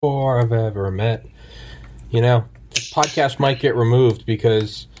Or I've ever met. You know, this podcast might get removed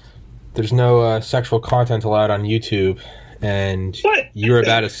because there's no sexual content allowed on YouTube, and What? you're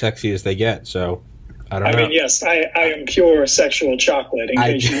about as sexy as they get. So I don't know. I mean, yes, I am pure sexual chocolate. In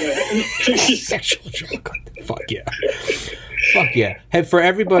case you Sexual chocolate. Fuck yeah. Fuck yeah. Hey, for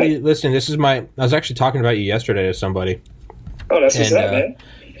everybody listening, I was actually talking about you yesterday to somebody. Oh, that's what's up, man.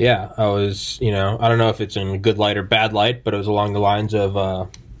 Yeah, I was, I don't know if it's in a good light or bad light, but it was along the lines of,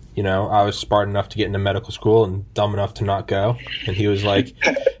 I was smart enough to get into medical school and dumb enough to not go. And he was like,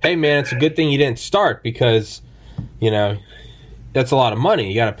 hey, man, it's a good thing you didn't start because, that's a lot of money.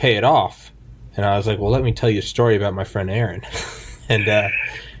 You got to pay it off. And I was like, well, let me tell you a story about my friend Aaron. And,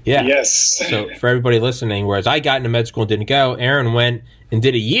 yeah. Yes. So for everybody listening, whereas I got into med school and didn't go, Aaron went and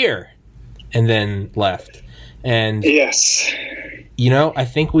did a year and then left. And yes. I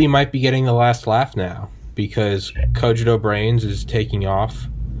think we might be getting the last laugh now because Cogito Brains is taking off.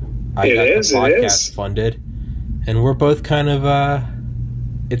 I got the podcast funded, and we're both kind of,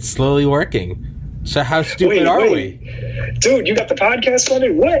 it's slowly working. So how stupid are we? Dude, you got the podcast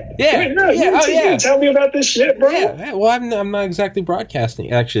funded? What? Yeah. Wait, no, yeah. you didn't tell me about this shit, bro. Yeah. Well, I'm not exactly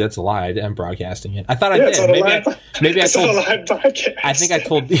broadcasting. Actually, that's a lie. I'm broadcasting it. I thought I did. It's on maybe I told. It's on a live podcast. I think I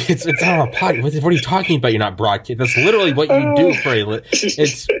told. It's on a podcast. What are you talking about? You're not broadcasting. That's literally what you do for a.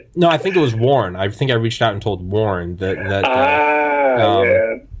 It's no. I think it was Warren. I think I reached out and told Warren that.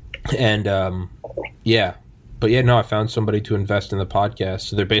 Yeah. And yeah, but yeah, no. I found somebody to invest in the podcast,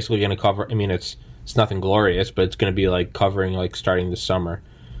 so they're basically going to cover. I mean, it's nothing glorious, but it's going to be like covering like starting this summer.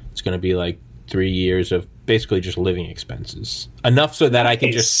 It's going to be like 3 years of basically just living expenses, enough so that I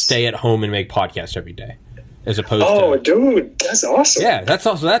can just stay at home and make podcasts every day, as opposed to. Oh, dude, that's awesome. Yeah, that's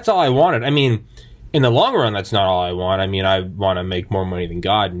all I wanted. I mean, in the long run, that's not all I want. I mean, I want to make more money than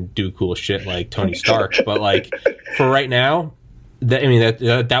God and do cool shit like Tony Stark. But like for right now,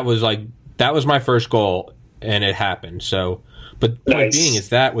 that was my first goal, and it happened. So, but the point being is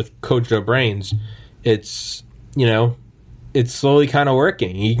that with Cogito Brains, it's it's slowly kind of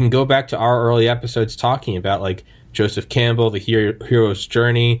working. You can go back to our early episodes talking about like Joseph Campbell, the hero's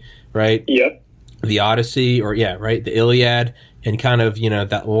journey, right? Yep. The Odyssey, the Iliad, and kind of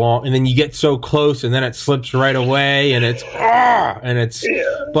that long, and then you get so close, and then it slips right away, and it's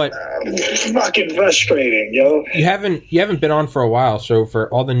but it's fucking frustrating, yo. You haven't been on for a while, so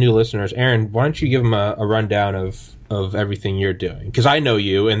for all the new listeners, Aaron, why don't you give them a rundown of everything you're doing? Because I know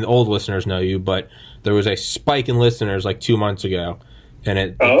you, and the old listeners know you, but there was a spike in listeners like 2 months ago, and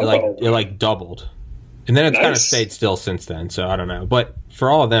it doubled, and then it's kind of stayed still since then. So I don't know, but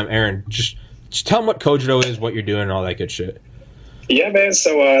for all of them, Aaron, just tell them what Cogito is, what you're doing, and all that good shit. Yeah, man.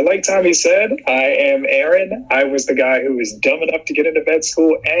 So like Tommy said, I am Aaron. I was the guy who was dumb enough to get into med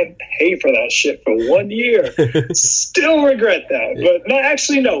school and pay for that shit for 1 year. Still regret that. But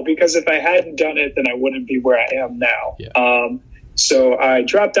no, because if I hadn't done it, then I wouldn't be where I am now. Yeah. So I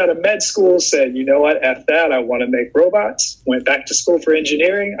dropped out of med school, said, you know what, F that, I want to make robots. Went back to school for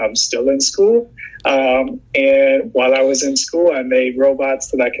engineering. I'm still in school. And while I was in school, I made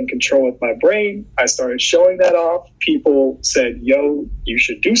robots that I can control with my brain. I started showing that off. People said, yo, you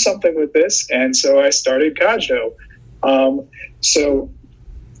should do something with this. And so I started Cogito. So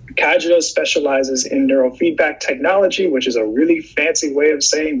Cogito specializes in neurofeedback technology, which is a really fancy way of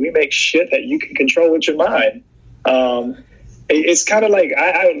saying we make shit that you can control with your mind. It's kind of like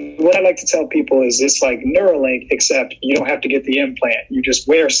what I like to tell people is it's like Neuralink, except you don't have to get the implant. You just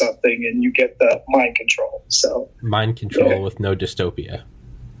wear something and you get the mind control. So mind control with no dystopia.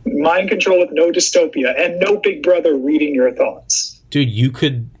 Mind control with no dystopia and no Big Brother reading your thoughts. Dude, you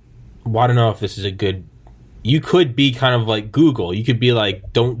could. Well, I don't know if this is a good. You could be kind of like Google. You could be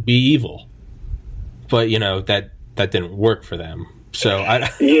like, "Don't be evil," but that didn't work for them. So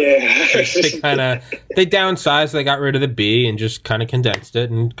they downsized. They got rid of the B and just kind of condensed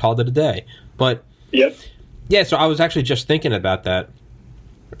it and called it a day. But yeah. So I was actually just thinking about that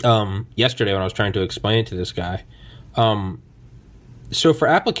yesterday when I was trying to explain it to this guy. So for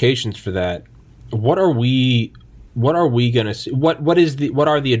applications for that, what are we going to see? What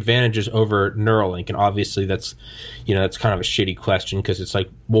are the advantages over Neuralink? And obviously that's that's kind of a shitty question because it's like,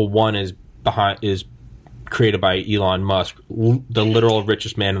 well, one is created by Elon Musk, the literal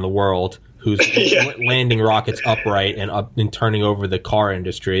richest man in the world, who's landing rockets upright and turning over the car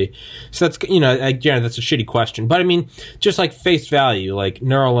industry. So that's again, that's a shitty question. But I mean, just like face value, like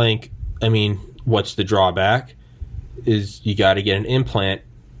Neuralink. I mean, what's the drawback? Is you got to get an implant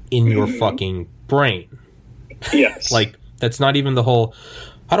in your fucking brain. Yes. Like that's not even the whole.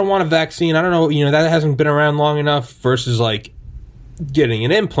 I don't want a vaccine. I don't know. That hasn't been around long enough. Versus like getting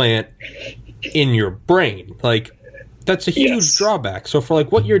an implant in your brain. Like that's a huge drawback. So for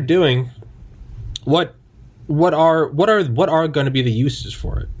like what you're doing, what are going to be the uses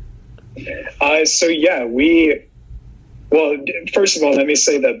for it? Well, first of all, let me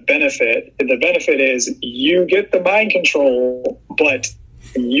say the benefit. The benefit is you get the mind control, but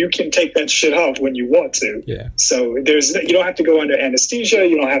you can take that shit off when you want to. Yeah. So you don't have to go under anesthesia.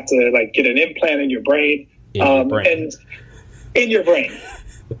 You don't have to like get an implant in your brain. And in your brain.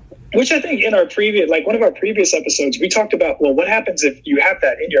 Which I think in our previous, like one of our previous episodes, we talked about, well, what happens if you have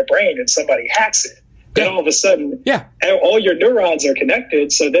that in your brain and somebody hacks it? Then all of a sudden, all your neurons are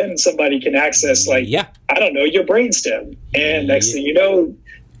connected. So then somebody can access, like, I don't know, your brainstem. And next thing you know,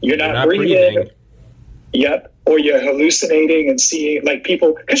 you're not breathing. Yep. Or you're hallucinating and seeing, like,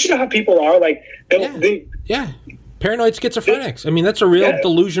 people, because you know how people are, like, paranoid schizophrenics. I mean, that's a real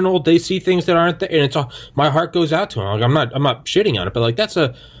delusional. They see things that aren't there, and it's all. My heart goes out to them. Like, I'm not shitting on it, but like that's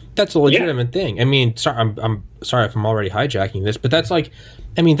a legitimate thing. I mean, I'm sorry if I'm already hijacking this, but that's like,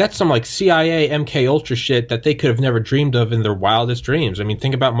 I mean, that's some like CIA MK Ultra shit that they could have never dreamed of in their wildest dreams. I mean,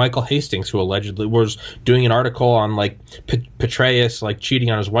 think about Michael Hastings, who allegedly was doing an article on like Petraeus like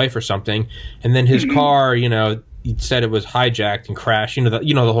cheating on his wife or something, and then his car, you know, he said it was hijacked and crashed. You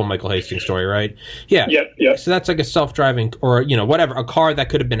know the whole Michael Hastings story, right? Yeah. Yep. So that's like a self-driving, or you know, whatever, a car that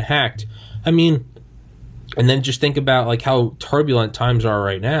could have been hacked. I mean, and then just think about like how turbulent times are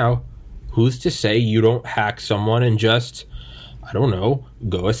right now. Who's to say you don't hack someone and just, I don't know,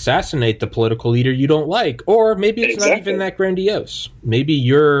 go assassinate the political leader you don't like? Or maybe it's not even that grandiose. Maybe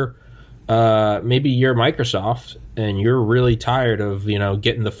you're Microsoft and you're really tired of, you know,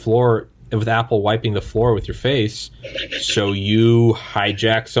 getting the floor with Apple wiping the floor with your face. So you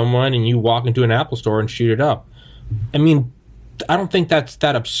hijack someone and you walk into an Apple store and shoot it up. I mean, I don't think that's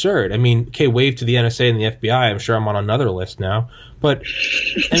that absurd. I mean, okay, wave to the NSA and the FBI. I'm sure I'm on another list now. But,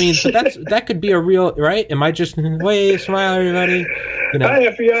 I mean, that could be a real, right? Am I just, wave, smile, everybody? You know? Hi,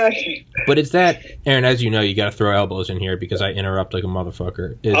 FBI. But it's that, Aaron, as you know, you got to throw elbows in here because I interrupt like a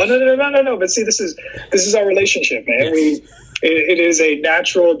motherfucker. No. But see, this is our relationship, man. Yes. It is a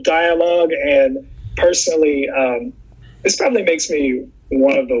natural dialogue, and personally, this probably makes me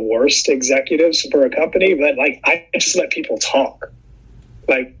one of the worst executives for a company, but like I just let people talk.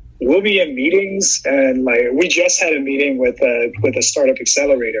 Like we'll be in meetings, and like we just had a meeting with a startup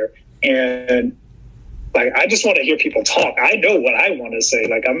accelerator, and like I just want to hear people talk. I know what I want to say.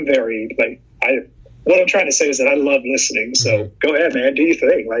 Like I'm very what I'm trying to say is that I love listening. So go ahead, man, do your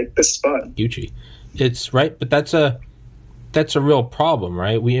thing. Like this is fun. Gucci. It's right, but that's a real problem,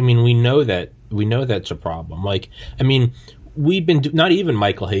 right? We know that's a problem. Like, I mean, we've been not even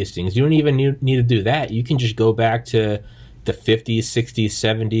Michael Hastings. You don't even need to do that. You can just go back to the 50s, 60s,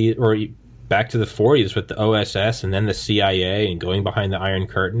 70s, or back to the 40s with the OSS and then the CIA and going behind the Iron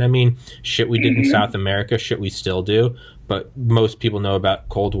Curtain. I mean, shit we did in South America, shit we still do. But most people know about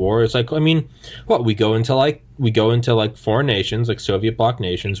Cold War. It's like, I mean, what we go into foreign nations, like Soviet bloc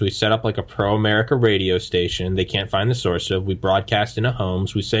nations. We set up like a pro-America radio station. They can't find the source of. We broadcast into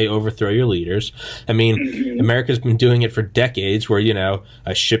homes. We say overthrow your leaders. I mean, America's been doing it for decades. Where you know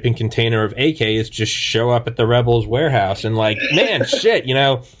a shipping container of AKs just show up at the rebels' warehouse and like, man, shit, you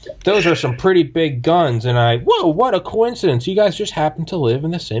know, those are some pretty big guns. And whoa, what a coincidence! You guys just happen to live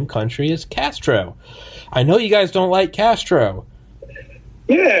in the same country as Castro. I know you guys don't like Castro.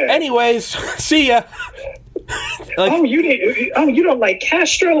 Yeah. Anyways, see ya. Like, you don't like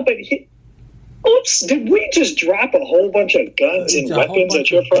Castro, but oops, did we just drop a whole bunch of guns and weapons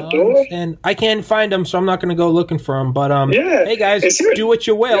at your front door? And I can't find them, so I'm not going to go looking for them. But hey guys, do what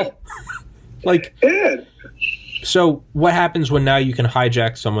you will. Yeah. So what happens when now you can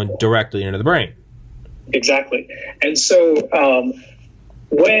hijack someone directly into the brain? Exactly, and so I'm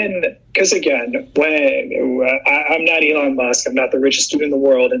not Elon Musk, I'm not the richest dude in the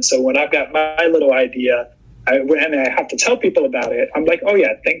world, and so when I've got my little idea, and I have to tell people about it, I'm like, oh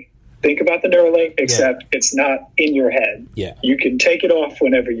yeah, think about the Neuralink, except it's not in your head. Yeah, you can take it off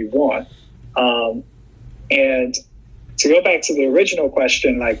whenever you want. And to go back to the original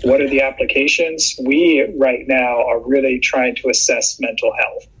question, like what are the applications? We right now are really trying to assess mental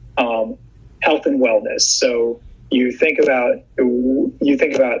health and wellness. So you think about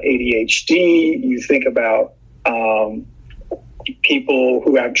ADHD, you think about people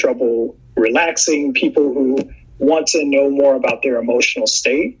who have trouble relaxing, people who want to know more about their emotional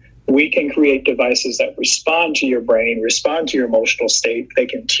state. We can create devices that respond to your brain, respond to your emotional state. They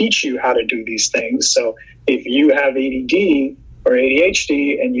can teach you how to do these things. So if you have ADD or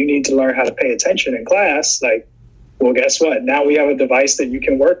ADHD and you need to learn how to pay attention in class, like, well, guess what? Now we have a device that you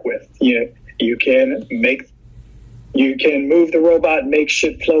can work with. You can move the robot, make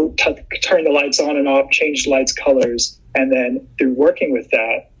shit float, turn the lights on and off, change the lights colors. And then through working with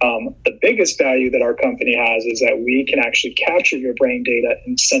that, the biggest value that our company has is that we can actually capture your brain data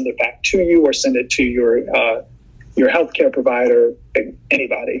and send it back to you, or send it to your healthcare provider,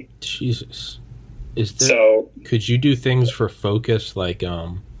 anybody. Jesus. Could you do things for focus like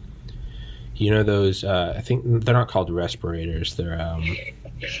those I think they're not called respirators, they're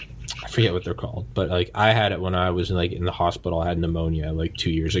I forget what they're called, but like I had it when I was in the hospital. I had pneumonia like 2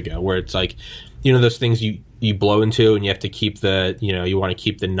 years ago, where it's like, those things you blow into and you have to keep you want to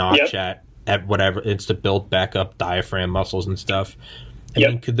keep the notch at whatever it's to build back up diaphragm muscles and stuff. I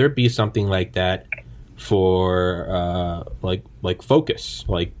mean, could there be something like that for like focus?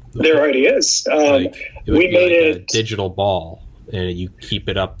 Like there already is. We made it a digital ball, and you keep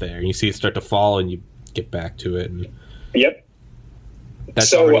it up there, and you see it start to fall, and you get back to it. And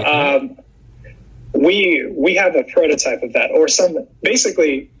so we have a prototype of that, or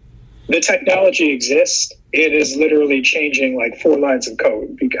basically the technology exists. It is literally changing like 4 lines of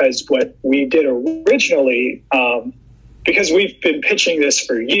code, because what we did originally, because we've been pitching this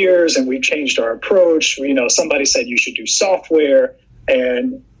for years and we changed our approach. Somebody said you should do software.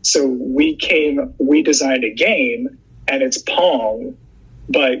 And so we designed a game, and it's Pong,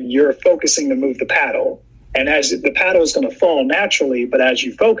 but you're focusing to move the paddle. And as the paddle is going to fall naturally, but as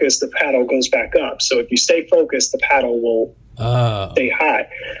you focus, the paddle goes back up. So if you stay focused, the paddle will stay high.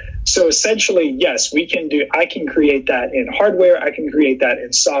 So essentially, yes, I can create that in hardware. I can create that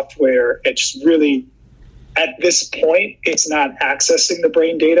in software. It's really, at this point, it's not accessing the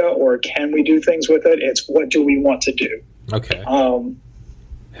brain data or can we do things with it. It's what do we want to do? Okay.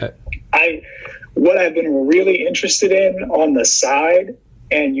 What I've been really interested in on the side,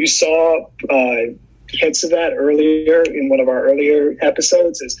 and you saw hints of that earlier in one of our earlier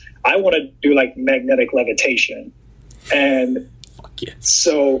episodes, is I want to do like magnetic levitation. And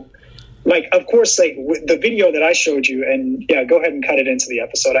so, like, of course, like the video that I showed you, and go ahead and cut it into the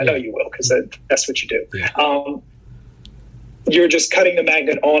episode. I know you will, because that's what you do. Yeah. You're just cutting the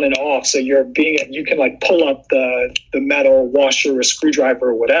magnet on and off. So you can like pull up the metal washer or screwdriver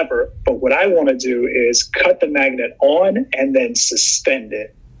or whatever. But what I want to do is cut the magnet on and then suspend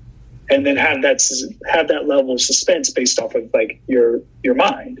it, and then have that level of suspense based off of like your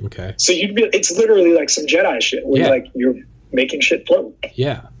mind. Okay. So it's literally like some Jedi shit where you're making shit float.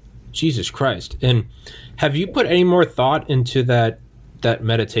 Yeah. Jesus Christ. And have you put any more thought into that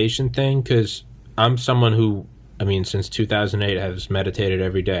meditation thing? Because I'm someone who, since 2008, has meditated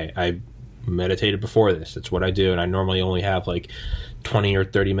every day. I meditated before this. It's what I do. And I normally only have like 20 or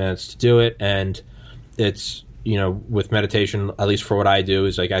 30 minutes to do it. And it's, with meditation, at least for what I do,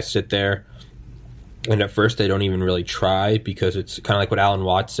 is like I sit there, and at first I don't even really try, because it's kind of like what Alan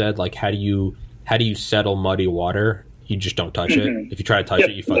Watts said, like how do you settle muddy water? You just don't touch it. If you try to touch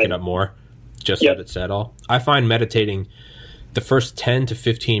it, you fuck it up more. Just let it settle. I find meditating, the first 10 to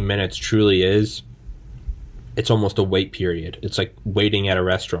 15 minutes truly is, it's almost a wait period. It's like waiting at a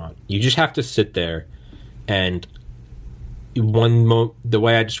restaurant. You just have to sit there, and the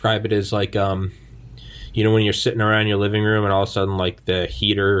way I describe it is like, when you're sitting around your living room and all of a sudden like the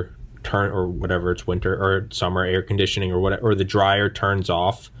heater or whatever, it's winter or summer air conditioning or whatever, or the dryer turns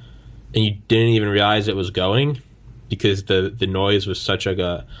off, and you didn't even realize it was going, because the noise was such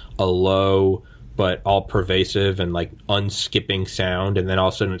a low but all pervasive and like unskipping sound, and then all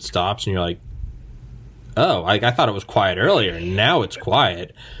of a sudden it stops and you're like, oh, I thought it was quiet earlier, and now it's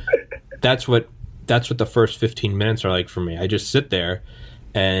quiet. That's what the first 15 minutes are like for me. I just sit there,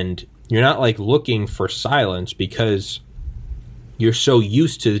 and you're not like looking for silence, because you're so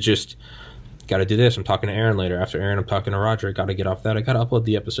used to just, got to do this. I'm talking to Aaron later. After Aaron, I'm talking to Roger. I got to get off that. I got to upload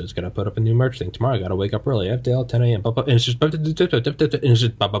the episodes. Got to put up a new merch thing tomorrow. I got to wake up early. FDL 10 a.m. And it's just, and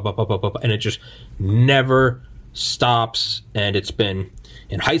it just never stops. And it's been,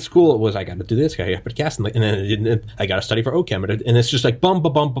 in high school, it was, I got to do this, I got to put a cast, and then I got to study for OChem, and it's just like bum,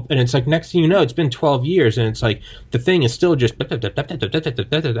 bum, bum, bum, and it's like next thing you know, it's been 12 years, and it's like the thing is still just.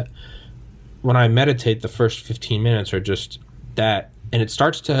 When I meditate, the first 15 minutes are just that, and it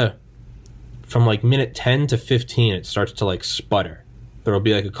starts to, from like minute 10 to 15, it starts to like sputter. There will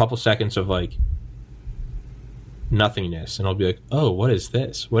be like a couple seconds of like nothingness, and I'll be like, oh, what is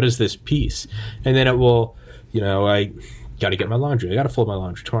this? What is this piece? And then it will, I got to get my laundry. I got to fold my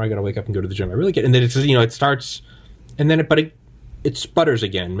laundry. Tomorrow I got to wake up and go to the gym. I really get, and then it's, it starts, and then it sputters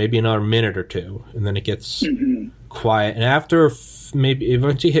again, maybe another minute or two, and then it gets quiet. And after maybe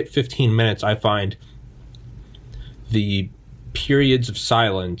once you hit 15 minutes, I find the periods of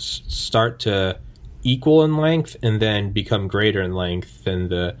silence start to equal in length and then become greater in length than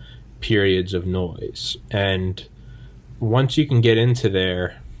the periods of noise. And once you can get into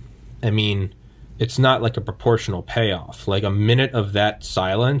there, it's not like a proportional payoff. Like a minute of that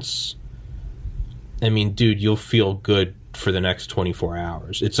silence, I mean, dude, you'll feel good for the next 24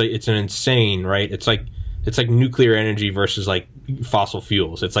 hours. It's like, it's an insane, right? It's like nuclear energy versus like fossil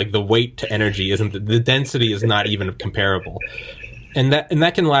fuels. It's like the weight to energy isn't, the density is not even comparable. And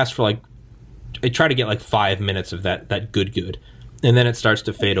that can last for like, I try to get like 5 minutes of that good. And then it starts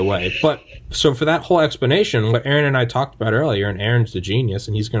to fade away. But so for that whole explanation, what Aaron and I talked about earlier, and Aaron's the genius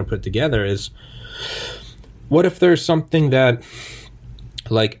and he's going to put it together, is what if there's something that,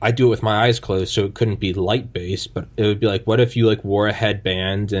 like, I do it with my eyes closed, so it couldn't be light based, but it would be like, what if you like wore a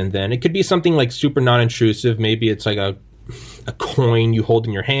headband, and then it could be something like super non-intrusive. Maybe it's like a coin you hold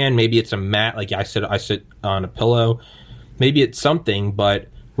in your hand. Maybe it's a mat, like I sit on a pillow. Maybe it's something, but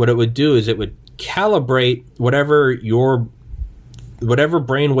what it would do is it would calibrate whatever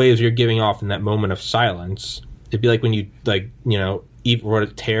brain waves you're giving off in that moment of silence. It'd be like when you, like, you know, eat or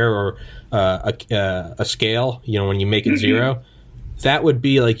tear or a scale, you know, when you make it zero. That would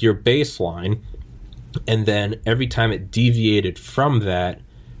be like your baseline, and then every time it deviated from that,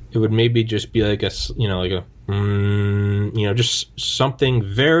 it would maybe just be like just something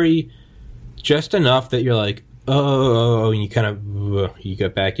very, just enough that you're like, oh, and you kind of, you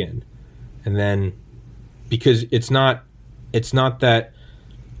get back in. And then, because it's not as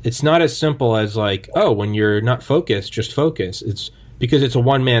simple as like, oh, when you're not focused, just focus. It's because it's a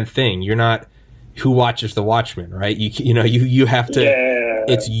one-man thing. You're not who watches the Watchmen, right? You have to,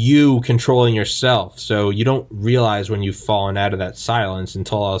 It's you controlling yourself. So you don't realize when you've fallen out of that silence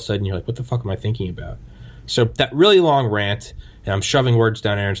until all of a sudden you're like, what the fuck am I thinking about? So that really long rant, and I'm shoving words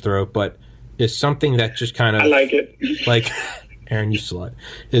down Aaron's throat, but is something that just kind of, I like it. Like, Aaron, you slut.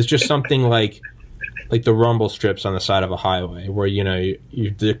 It's just something like the rumble strips on the side of a highway where, you know,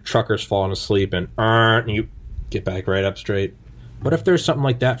 the trucker's falling asleep and you get back right up straight. What if there's something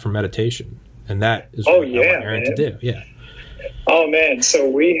like that for meditation? And that is what I want Aaron to do. Yeah. Oh man. So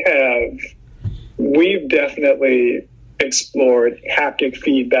we've definitely explored haptic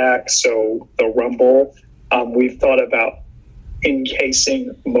feedback. So the rumble, we've thought about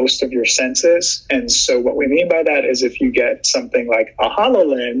encasing most of your senses. And so what we mean by that is if you get something like a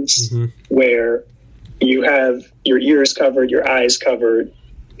HoloLens, where you have your ears covered, your eyes covered,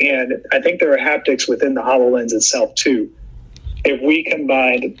 and I think there are haptics within the HoloLens itself too. If we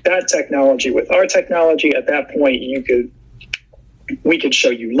combined that technology with our technology, at that point we could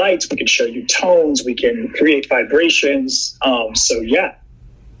show you lights, we could show you tones, we can create vibrations. So yeah,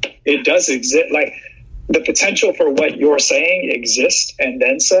 it does exist. Like, the potential for what you're saying exists, and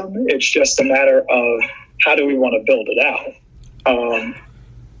then some. It's just a matter of how do we want to build it out.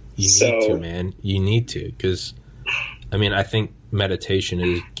 You need to, man. You need to, because I mean, I think meditation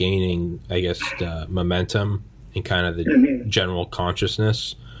is gaining, I guess, momentum in kind of the general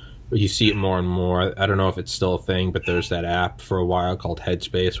consciousness. You see it more and more. I don't know if it's still a thing, but there's that app for a while called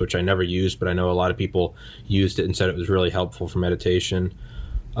Headspace, which I never used, but I know a lot of people used it and said it was really helpful for meditation.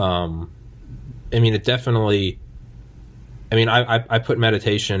 I mean, it definitely, I mean, I put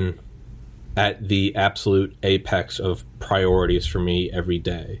meditation at the absolute apex of priorities for me every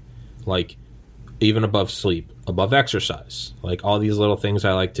day. Like, even above sleep, above exercise, like all these little things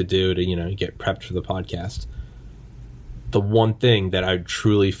I like to do to, you know, get prepped for the podcast. The one thing that I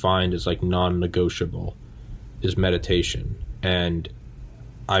truly find is like non-negotiable is meditation. And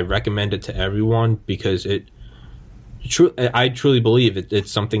I recommend it to everyone because I truly believe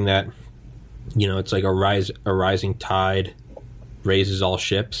it's something that, you know, it's like a rising tide raises all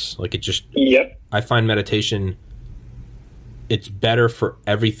ships. Like, it just, I find meditation, it's better for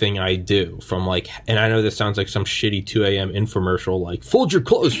everything I do, from like, and I know this sounds like some shitty 2 a.m. infomercial, like, fold your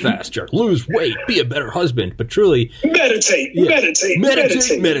clothes faster, lose weight, be a better husband. But truly, meditate.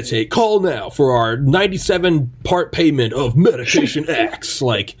 Call now for our 97-part payment of Meditation X.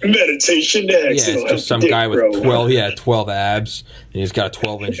 Like, Meditation X. Yeah, it's just some guy with 12 abs, and he's got a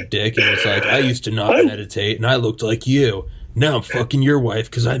 12-inch dick, and it's like, I used to not meditate, and I looked like you. Now I'm fucking your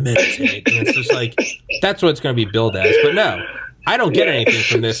wife because I meditate. And it's just like, that's what it's going to be billed as. But no, I don't get anything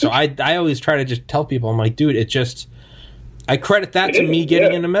from this. So I always try to just tell people, I'm like, dude, I credit that to me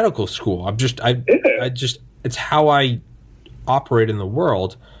getting into medical school. It's how I operate in the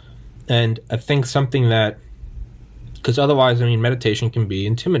world. And I think something that, because otherwise, I mean, meditation can be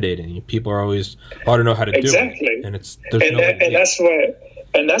intimidating. People are always, I don't know how to do it.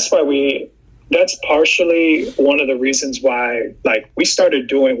 And that's partially one of the reasons why, like, we started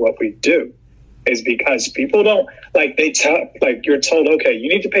doing what we do, is because people don't, like, you're told, okay, you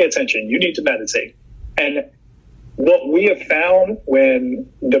need to pay attention, you need to meditate. And what we have found when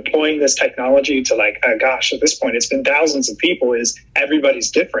deploying this technology to, like, gosh, at this point, it's been thousands of people, is everybody's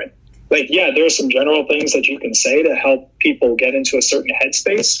different. like, yeah, there are some general things that you can say to help people get into a certain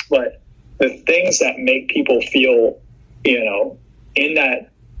headspace, but the things that make people feel, you know, in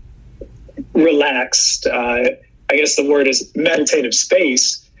that relaxed, I guess the word is meditative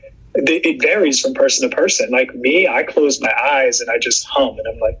space, it varies from person to person. Like me, I close my eyes and I just hum, and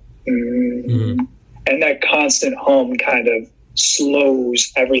I'm like, and that constant hum kind of slows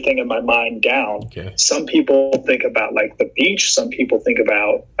everything in my mind down. Okay. Some people think about like the beach. Some people think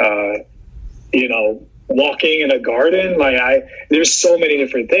about, you know, walking in a garden. Like there's so many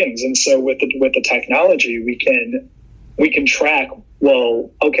different things. And so with the technology, we can track,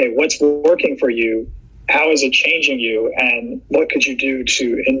 well, okay, what's working for you? How is it changing you? And what could you do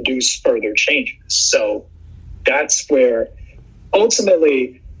to induce further changes? So that's where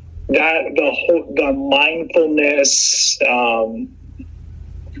ultimately that the mindfulness,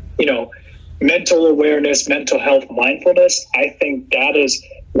 you know, mental awareness, mental health, mindfulness, I think that is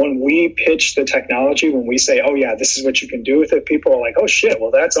when we pitch the technology, when we say, oh yeah, this is what you can do with it, people are like, oh shit,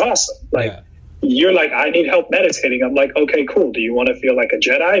 well, that's awesome. Like, you're like, I need help meditating. I'm like, okay, cool. Do you want to feel like a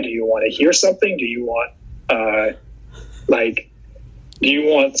Jedi? Do you want to hear something? Do you want, do you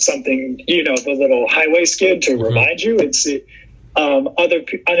want something, you know, the little highway skid to remind you? It's, and on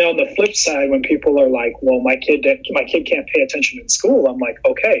the flip side, when people are like, well, my kid can't pay attention in school. I'm like,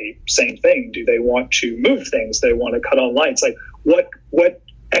 okay, same thing. Do they want to move things? They want to cut on lights? Like what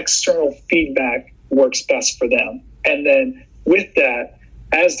external feedback works best for them? And then with that,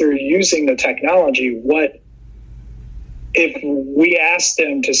 as they're using the technology, what if we ask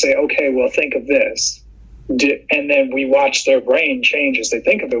them to say, okay, well, think of this, and then we watch their brain change as they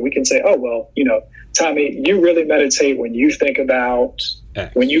think of it, we can say, oh, well, you know, Tommy, you really meditate when you think about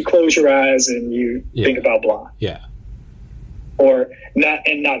X. When you close your eyes and you think about blah. Yeah. Or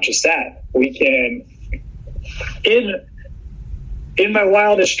not just that. We can, in my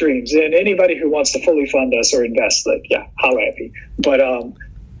wildest dreams, and anybody who wants to fully fund us or invest, like, yeah, holla at me. But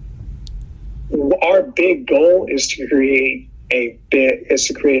our big goal is to create an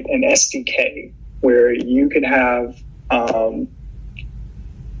SDK where you can have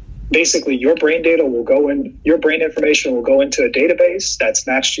basically your brain data will go in, your brain information will go into a database that's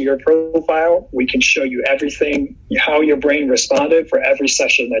matched to your profile. We can show you everything, how your brain responded for every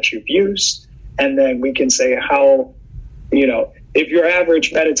session that you've used. And then we can say how, you know, if your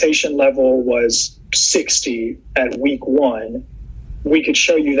average meditation level was 60 at week 1, we could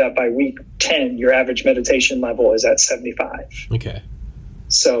show you that by week 10, your average meditation level is at 75. Okay.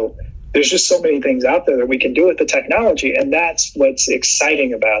 So there's just so many things out there that we can do with the technology. And that's what's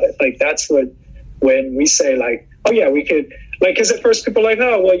exciting about it. Like, that's what, when we say like, oh yeah, we could, like, cause at first people are like,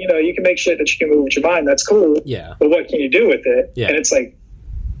 oh, well, you know, you can make shit that you can move with your mind. That's cool. Yeah. But what can you do with it? Yeah. And it's like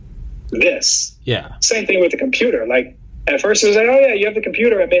this. Yeah. Same thing with the computer. Like, at first it was like, oh yeah, you have the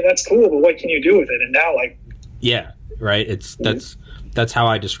computer. I mean, that's cool, but what can you do with it? And now, like, yeah, right. That's how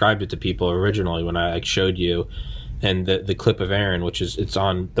I described it to people originally when I showed you, and the clip of Aaron, which is, it's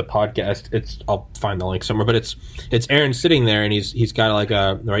on the podcast. I'll find the link somewhere, but it's Aaron sitting there, and he's got like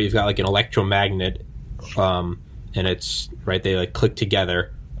you've got like an electromagnet, and it's right. They like click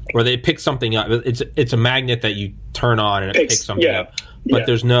together, or they pick something up. It's a magnet that you turn on and it picks something up. But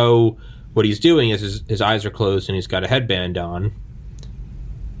there's no. What he's doing is his eyes are closed and he's got a headband on.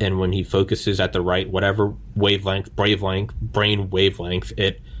 And when he focuses at the right, whatever brain wavelength,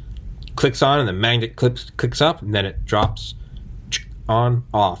 it clicks on and the magnet clicks up and then it drops on,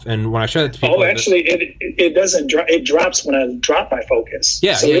 off. And when I show that to people... Oh, actually, it doesn't drop. It drops when I drop my focus.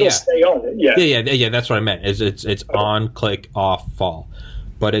 Yeah, so it'll stay on it. Yeah, that's what I meant. It's on, click, off, fall.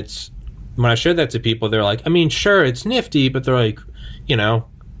 But it's... When I showed that to people, they're like, I mean, sure, it's nifty, but they're like, you know...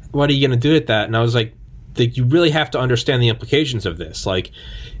 What are you going to do with that? And I was like, you really have to understand the implications of this. Like,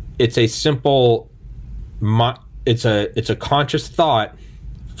 it's a simple, it's a conscious thought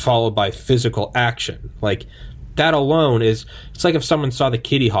followed by physical action. Like, that alone is, it's like if someone saw the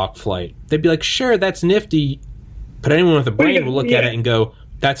Kitty Hawk flight, they'd be like, sure, that's nifty. But anyone with a brain will look at it and go,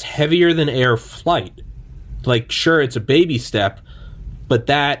 that's heavier than air flight. Like, sure, it's a baby step, but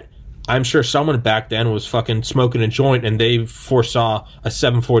that... I'm sure someone back then was fucking smoking a joint and they foresaw a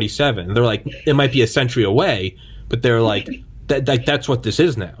 747. They're like, it might be a century away, but they're like, that's what this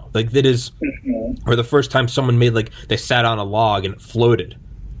is now. Like, that is, or the first time someone made, like, they sat on a log and it floated.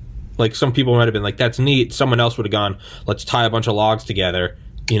 Like, some people might have been like, that's neat. Someone else would have gone, let's tie a bunch of logs together,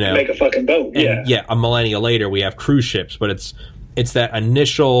 you know. Make a fucking boat, and, yeah, a millennia later we have cruise ships, but it's that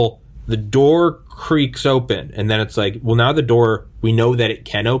initial, the door creaks open, and then it's like, well, now the door, we know that it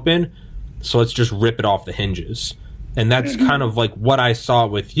can open, so let's just rip it off the hinges. And that's kind of like what I saw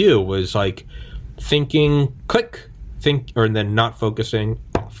with you, was like thinking, click, and then not focusing,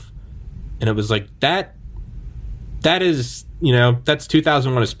 off. and it was like that is, you know, that's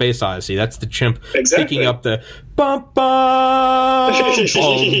 2001: A Space Odyssey. That's the chimp picking up the bum bum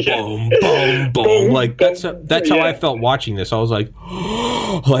boom boom boom. Like that's how I felt watching this. I was like,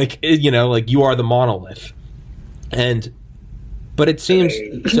 like, you know, like you are the monolith. But it seems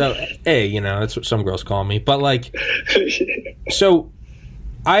so. Hey, you know, that's what some girls call me. But like, so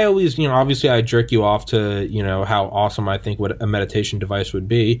I always, you know, obviously I jerk you off to, you know, how awesome I think what a meditation device would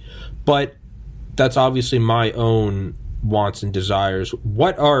be, but that's obviously my own wants and desires.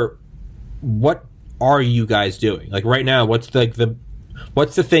 What are you guys doing? Like right now, what's the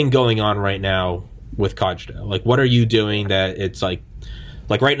thing going on right now with Cogito? Like what are you doing that it's like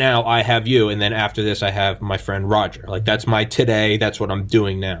right now I have you, and then after this I have my friend Roger. Like that's my today, that's what I'm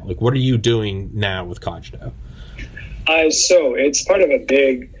doing now. Like what are you doing now with Cogito? So it's part of a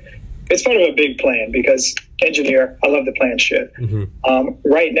big plan, because engineer, I love the plan shit.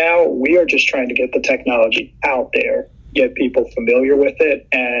 Right now, we are just trying to get the technology out there, get people familiar with it,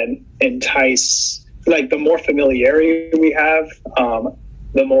 and entice. Like the more familiarity we have,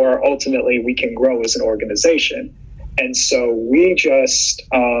 the more ultimately we can grow as an organization. And so we just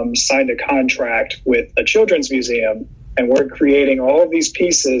signed a contract with a children's museum, and we're creating all of these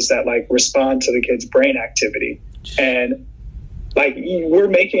pieces that like respond to the kids' brain activity. And like we're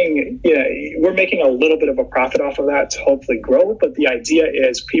making a little bit of a profit off of that to hopefully grow. But the idea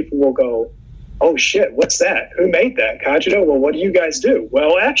is people will go, oh shit, what's that? Who made that? Cogito? Well, what do you guys do?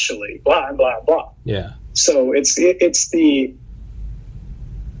 Well, actually, blah, blah, blah. Yeah. So it's the,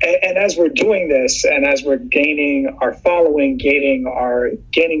 and as we're doing this, and as we're gaining our following, gaining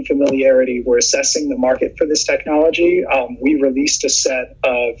familiarity, we're assessing the market for this technology. We released a set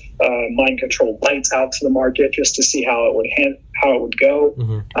of mind controlled lights out to the market just to see how it would go.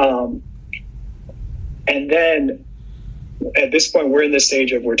 And then at this point, we're in the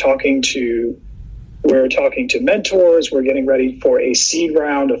stage of we're talking to mentors. We're getting ready for a seed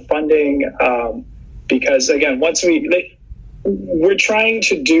round of funding, because again, we're trying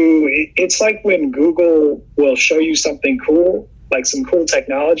to do, it's like when Google will show you something cool, like some cool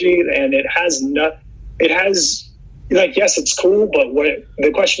technology, and it has like, yes, it's cool, but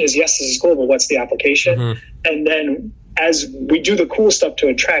the question is, yes, this is cool, but what's the application? And then as we do the cool stuff to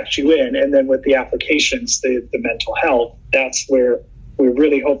attract you in, and then with the applications, the mental health, that's where we're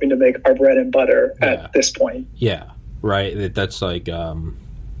really hoping to make our bread and butter at this point. Yeah, right. That's like,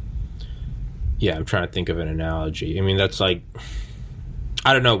 yeah, I'm trying to think of an analogy. I mean, that's like,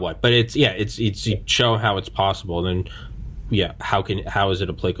 I don't know what, but it's you show how it's possible. And then, how is it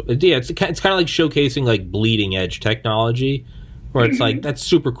applicable? Yeah, it's kind of like showcasing like bleeding edge technology, where it's like, that's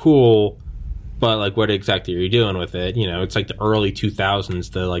super cool, but like, what exactly are you doing with it? You know, it's like the early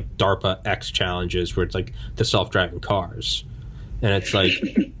 2000s, the like DARPA X challenges, where it's like the self-driving cars. And it's like,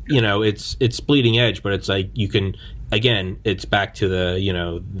 you know, it's bleeding edge, but it's like you can, again, it's back to the, you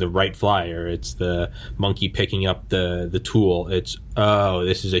know, the right flyer. It's the monkey picking up the tool. It's, oh,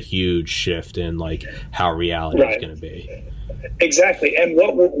 this is a huge shift in like how reality is going to be. Exactly. And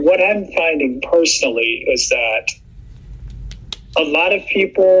what I'm finding personally is that a lot of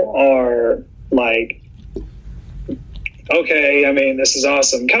people are like, okay, I mean, this is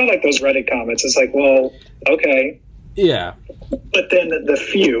awesome. Kind of like those Reddit comments. It's like, well, okay. Yeah. But then the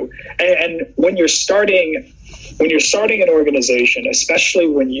few, and when you're starting an organization, especially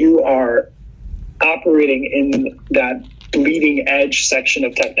when you are operating in that bleeding edge section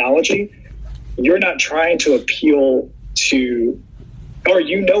of technology, you're not trying to appeal to, or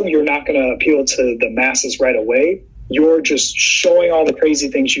you're not going to appeal to the masses right away. You're just showing all the crazy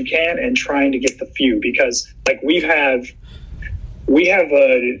things you can and trying to get the few, because like we have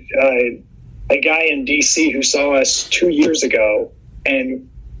a guy in DC who saw us 2 years ago, and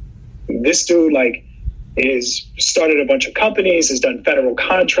this dude like is started a bunch of companies, has done federal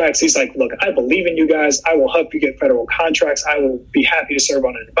contracts. He's like, look, I believe in you guys. I will help you get federal contracts. I will be happy to serve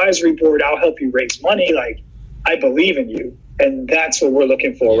on an advisory board. I'll help you raise money. Like, I believe in you. And that's what we're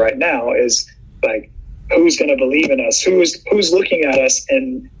looking for right now, is like, who's going to believe in us? Who's looking at us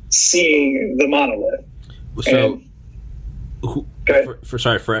and seeing the monolith? So,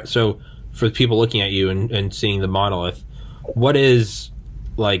 for the people looking at you and seeing the monolith, what is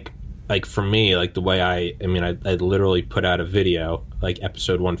like for me, like the way I literally put out a video, like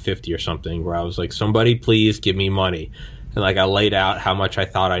episode 150 or something, where I was like, somebody please give me money. And like I laid out how much I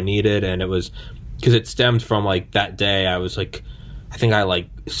thought I needed, and it was because it stemmed from like that day I was like, I think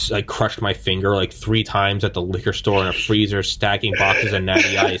I crushed my finger like 3 times at the liquor store in a freezer stacking boxes of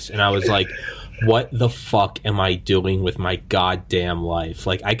Natty Ice, and I was like, what the fuck am I doing with my goddamn life?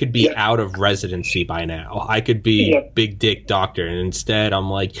 Like, I could be out of residency by now. I could be big dick doctor, and instead I'm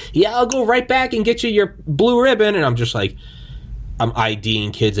like, yeah, I'll go right back and get you your blue ribbon, and I'm just like, I'm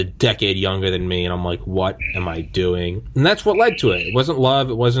IDing kids a decade younger than me, and I'm like, what am I doing? And that's what led to it. It wasn't love,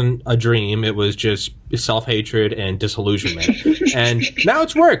 it wasn't a dream, it was just self-hatred and disillusionment. And now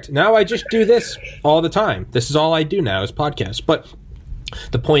it's worked. Now I just do this all the time. This is all I do now is podcasts. But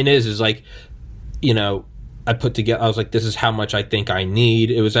the point is like, you know, I was like, this is how much I think I need.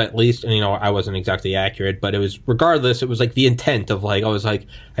 It was at least, and, you know, I wasn't exactly accurate, but it was, regardless, it was like the intent of like, I was like,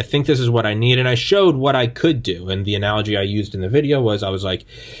 I think this is what I need. And I showed what I could do. And the analogy I used in the video was, I was like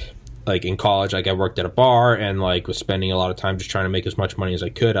in college, like I worked at a bar and like was spending a lot of time just trying to make as much money as I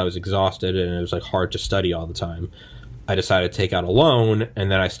could. I was exhausted and it was like hard to study all the time. I decided to take out a loan,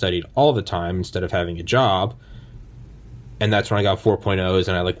 and then I studied all the time instead of having a job. And that's when I got 4.0s,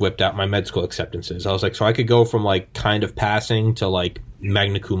 and I like whipped out my med school acceptances. I was like, so I could go from like kind of passing to like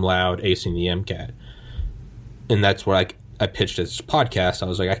magna cum laude acing the MCAT. And that's what I pitched this podcast. I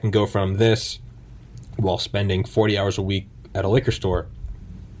was like, I can go from this while spending 40 hours a week at a liquor store,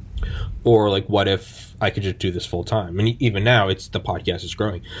 or like, what if I could just do this full time? And even now, the podcast is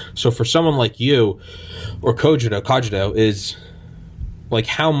growing. So for someone like you, or Cogito is like,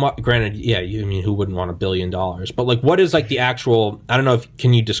 how much? Granted, yeah, I mean, who wouldn't want $1 billion? But like, what is like the actual? I don't know if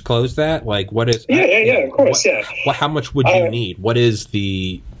can you disclose that? Like, what is? Yeah, of course, How much would you need? What is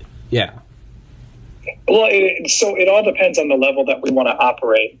the? Yeah. Well, so it all depends on the level that we want to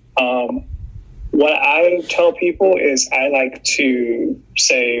operate. What I tell people is, I like to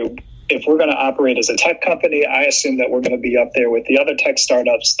say, if we're going to operate as a tech company, I assume that we're going to be up there with the other tech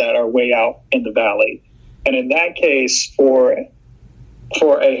startups that are way out in the valley. And in that case, for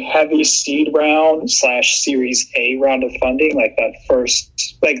a heavy seed round / Series A round of funding, like that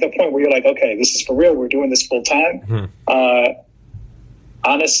first, like the point where you're like, okay, this is for real, we're doing this full time.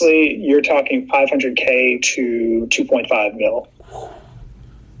 Honestly, you're talking $500K to 2.5 mil.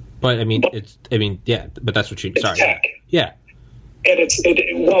 But I mean, but that's what it's tech. Yeah. And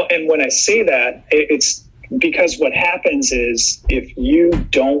and when I say that, it's because what happens is, if you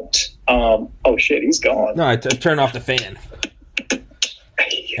don't, oh shit, he's gone. No, I turned off the fan.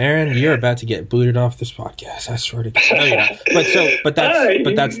 Aaron, you're about to get booted off this podcast. I swear to God. No, you're not. But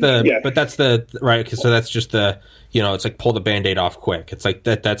that's the right. Cause so that's just the, you know, it's like pull the Band-Aid off quick. It's like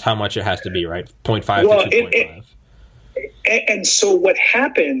that's how much it has to be, right? 0.5 to 2.5. And so what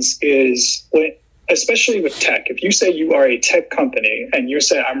happens is, especially with tech, if you say you are a tech company and you're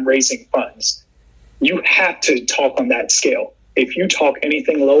saying I'm raising funds, you have to talk on that scale. If you talk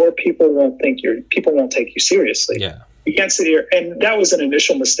anything lower, people won't take you seriously. Yeah. You can't sit here. And that was an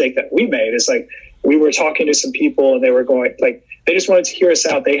initial mistake that we made. Is like, we were talking to some people and they were going, like, they just wanted to hear us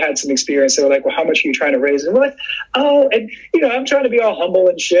out. They had some experience. They were like, well, how much are you trying to raise? And we're like, oh, and, you know, I'm trying to be all humble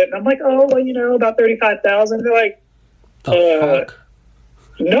and shit. And I'm like, oh, well, you know, about 35,000. They're like, fuck?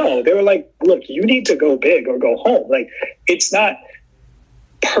 No, they were like, look, you need to go big or go home. Like, it's not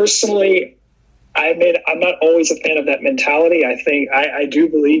personally, I'm not always a fan of that mentality. I think I do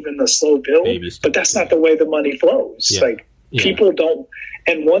believe in the slow build, but that's not the way the money flows. People don't.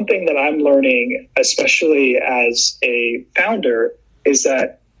 And one thing that I'm learning, especially as a founder, is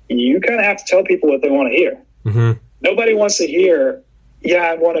that you kind of have to tell people what they want to hear. Mm-hmm. Nobody wants to hear, yeah,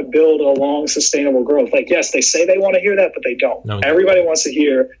 I want to build a long, sustainable growth. Like, yes, they say they want to hear that, but they don't. No, everybody wants to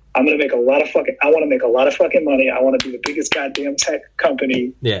hear, I want to make a lot of fucking money. I want to be the biggest goddamn tech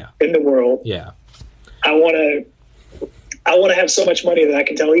company in the world. Yeah. I want to have so much money that I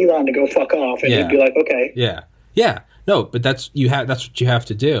can tell Elon to go fuck off, and he'd be like, okay. Yeah. Yeah. No, but that's what you have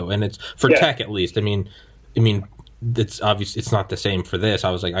to do. And it's for tech, at least. I mean, it's obvious. It's not the same for this.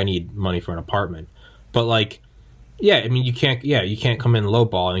 I was like, I need money for an apartment, but like, yeah, I mean, you can't come in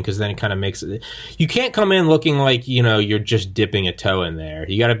lowballing, because then it kind of makes it. You can't come in looking like, you know, you're just dipping a toe in there.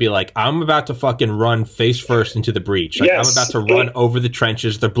 You got to be like, I'm about to fucking run face first into the breach. Like, I'm about to run over the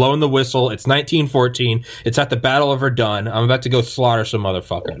trenches. They're blowing the whistle. It's 1914. It's at the Battle of Verdun. I'm about to go slaughter some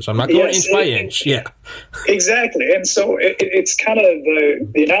motherfuckers. I'm not going inch by inch. Yeah, exactly. And so it's kind of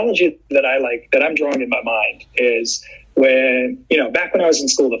the analogy that I like, that I'm drawing in my mind, is when, you know, back when I was in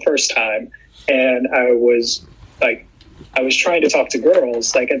school the first time, and I was trying to talk to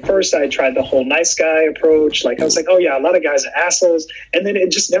girls. Like, at first I tried the whole nice guy approach. Like, I was like, oh yeah, a lot of guys are assholes. And then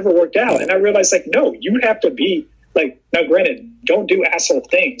it just never worked out. And I realized, like, no, you have to be like, now granted, don't do asshole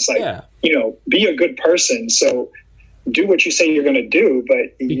things. Like, you know, be a good person. So do what you say you're going to do,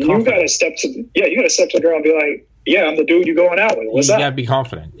 but you got to step to the girl and be like, yeah, I'm the dude you're going out with. What's up? You got to be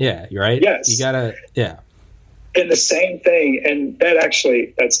confident. Yeah. You're right. Yes. You got to, yeah. in the same thing. And that's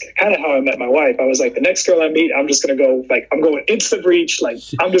kind of how I met my wife. I was like, the next girl I meet, I'm just going to go, like, I'm going into the breach. Like,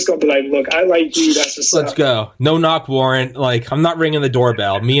 I'm just going to be like, look, I like you. That's what's Let's go. No knock warrant. Like, I'm not ringing the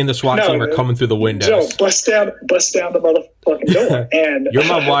doorbell. Me and the SWAT team are coming through the windows. Joe, bust down the motherfucking door. And you're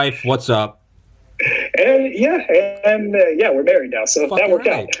my wife. What's up? And we're married now. So that worked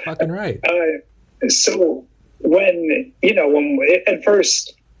out. Fucking right. So when at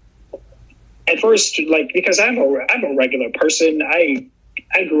first, like, because I'm a regular person, I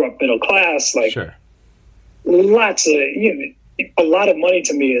grew up middle class, like, sure. Lots of, a lot of money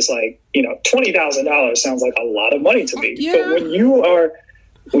to me is like, $20,000 sounds like a lot of money to me. Yeah. But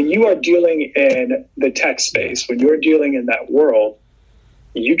when you are dealing in the tech space, when you're dealing in that world,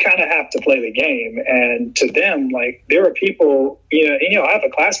 you kind of have to play the game. And to them, like, there are people, I have a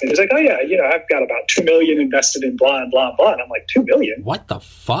classmate who's like, oh yeah, I've got about $2 million invested in blah, and blah, and blah. And I'm like, $2 million? What the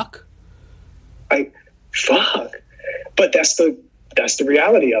fuck? Like, fuck. But that's the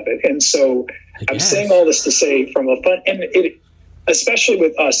reality of it. And so I'm saying all this to say, from a fun, and it, especially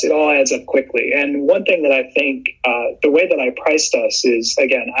with us, it all adds up quickly. And one thing that I think, the way that I priced us is,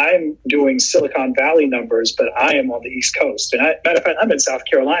 again, I'm doing Silicon Valley numbers, but I am on the East Coast. And matter of fact, I'm in South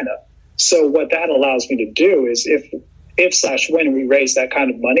Carolina. So what that allows me to do is if/when we raise that kind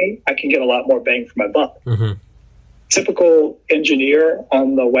of money, I can get a lot more bang for my buck. Mm-hmm. Typical engineer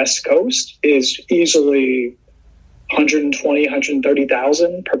on the West Coast is easily 120,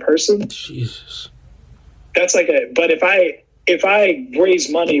 130,000 per person. Jesus. That's like but if I raise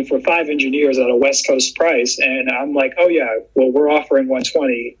money for 5 engineers at a West Coast price and I'm like, oh yeah, well, we're offering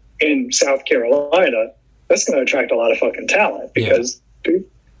 120 in South Carolina, that's going to attract a lot of fucking talent because dude,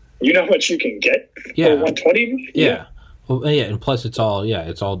 you know how much you can get for 120? Yeah. Well, yeah, and plus it's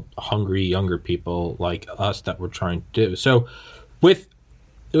all hungry younger people like us that we're trying to do. So with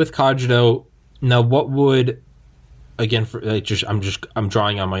Cogito, now what would, again, for like, I'm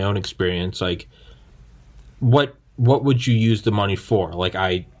drawing on my own experience, like what would you use the money for? Like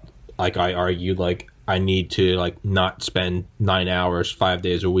I argued, like I need to like not spend 9 hours 5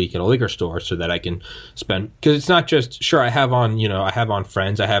 days a week at a liquor store so that I can spend, because it's not just, sure, I have on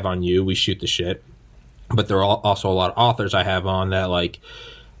friends, I have on you, we shoot the shit. But there are also a lot of authors I have on that, like,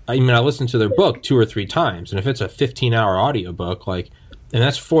 I listen to their book 2 or 3 times, and if it's a 15-hour audiobook, like, and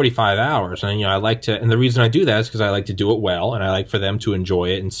that's 45 hours, and I like to, and the reason I do that is because I like to do it well, and I like for them to enjoy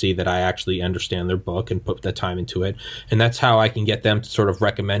it and see that I actually understand their book and put that time into it, and that's how I can get them to sort of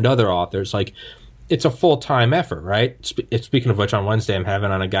recommend other authors. Like, it's a full-time effort, right? Speaking of which, on Wednesday I'm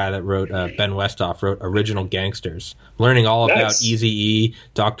having on a guy that wrote, Ben Westhoff wrote Original Gangsters, learning all about Eazy-E,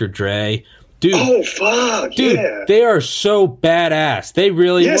 Dr. Dre. Dude, oh fuck! Dude, yeah. They are so badass. They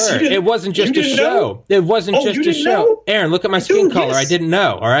really were. It wasn't just a show. Know? It wasn't just a show. Know? Aaron, look at my skin color. I didn't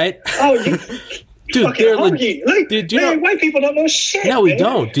know. All right. Oh, you dude, they're white people don't know shit. No, we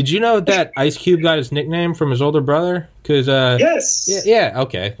don't. Did you know that Ice Cube got his nickname from his older brother? Because yes. Yeah.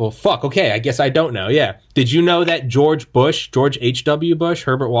 Okay. Well, fuck. Okay. I guess I don't know. Yeah. Did you know that George H.W. Bush,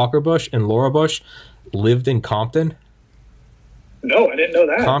 Herbert Walker Bush, and Laura Bush lived in Compton? No, I didn't know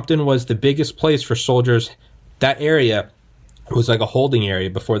that. Compton was the biggest place for soldiers. That area was like a holding area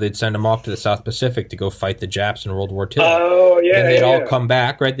before they'd send them off to the South Pacific to go fight the Japs in World War II. Oh, yeah. And they'd all come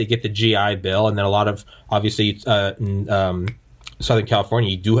back, right? They get the GI Bill, and then a lot of, obviously, in Southern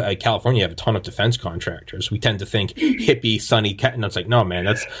California, California have a ton of defense contractors. We tend to think hippie, sunny, and it's like, no, man,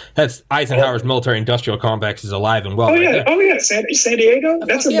 that's Eisenhower's military-industrial complex is alive and well. Oh, yeah. Oh, yeah. San Diego?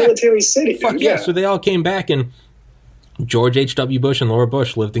 That's a military city. Fuck yeah. So they all came back, and George H.W. Bush and Laura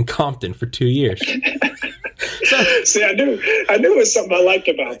Bush lived in Compton for 2 years. See, I knew it was something I liked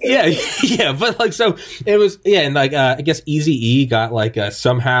about that. Yeah, but like, so it was, and like, I guess Eazy-E got like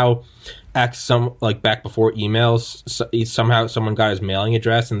somehow, back before emails, somehow someone got his mailing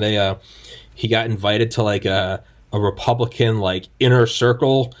address, and he got invited to like a Republican like inner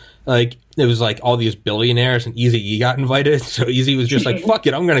circle, like it was like all these billionaires, and Eazy-E got invited. So Eazy was just like, fuck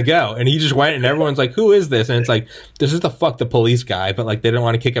it, I'm gonna go. And he just went, and everyone's like, who is this? And it's like, this is the fuck the police guy, but like they didn't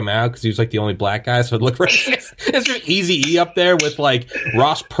want to kick him out because he was like the only black guy, so it looked racist. It's just Eazy-E up there with like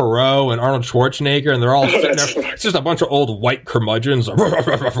Ross Perot and Arnold Schwarzenegger, and they're all sitting there. It's just a bunch of old white curmudgeons, and then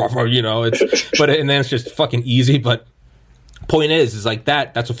it's just fucking easy. But point is like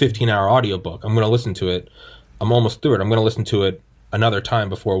that's a 15-hour audiobook. I'm gonna listen to it. I'm almost through it. I'm gonna listen to it another time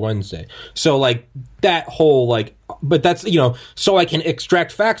before Wednesday. So like that whole like, but that's, so I can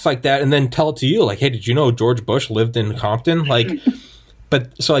extract facts like that and then tell it to you like, hey, did you know George Bush lived in Compton? Like, but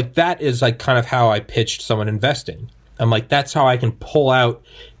so like that is like kind of how I pitched someone investing. I'm like, that's how I can pull out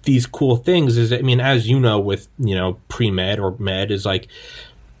these cool things is, as you know, with, pre-med or med is like,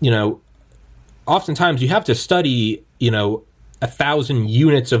 oftentimes you have to study, 1,000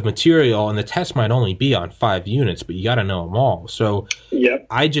 units of material, and the test might only be on 5 units, but you got to know them all. So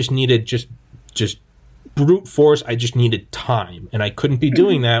I just needed just brute force. I just needed time, and I couldn't be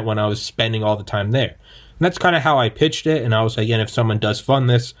doing that when I was spending all the time there. And that's kind of how I pitched it. And I was like, again, if someone does fund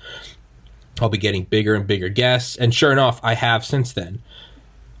this, I'll be getting bigger and bigger guests. And sure enough, I have since then.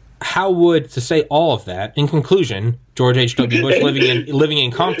 How would, to say all of that, in conclusion, George H.W. Bush living in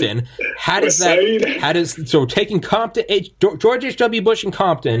Compton, so taking Compton, George H.W. Bush in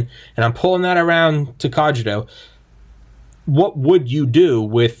Compton, and I'm pulling that around to Cogito, what would you do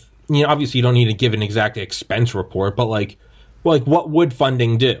with, obviously you don't need to give an exact expense report, but like what would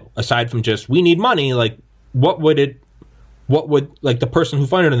funding do? Aside from just, we need money, like what would like the person who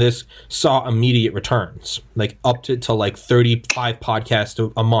funded this saw immediate returns, like up to like 35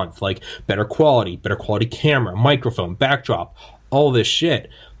 podcasts a month, like better quality camera, microphone, backdrop, all this shit.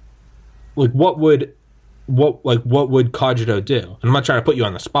 Like what would Cogito do? And I'm not trying to put you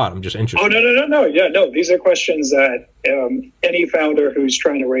on the spot. I'm just interested. Oh, no. Yeah, no. These are questions that any founder who's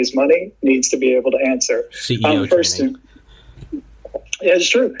trying to raise money needs to be able to answer. CEO training. Yeah, it's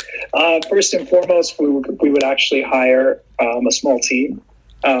true. First and foremost, we would actually hire a small team,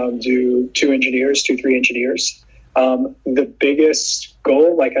 do 3 engineers. The biggest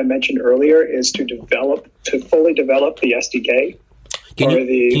goal, like I mentioned earlier, is to fully develop the SDK. Can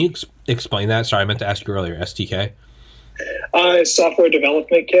you explain that? Sorry, I meant to ask you earlier. SDK? Software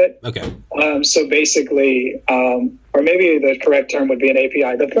development kit. Okay. So basically, or maybe the correct term would be an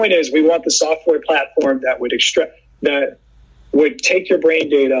API. The point is, we want the software platform that would take your brain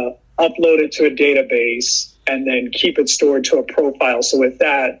data, upload it to a database, and then keep it stored to a profile. So with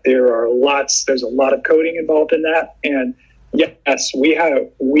that, there's a lot of coding involved in that. And yes, we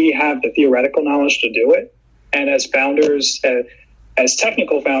have the theoretical knowledge to do it. And as founders, as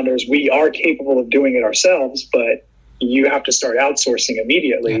technical founders, we are capable of doing it ourselves, but you have to start outsourcing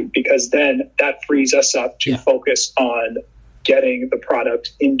immediately, because then that frees us up to focus on getting the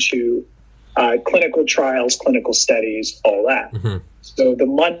product into clinical trials, clinical studies, all that. Mm-hmm. So the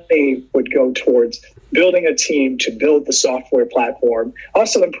money would go towards building a team to build the software platform,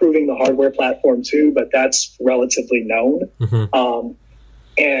 also improving the hardware platform too, but that's relatively known. Mm-hmm.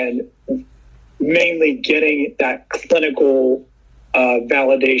 And mainly getting that clinical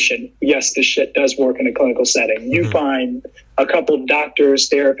validation. Yes, this shit does work in a clinical setting. Mm-hmm. You find a couple doctors,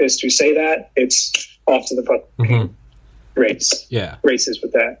 therapists who say that, it's off to the fucking races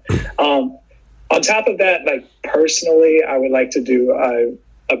with that. On top of that, like personally, I would like to do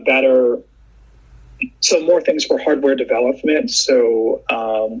more things for hardware development. So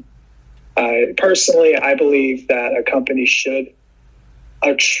I believe that a company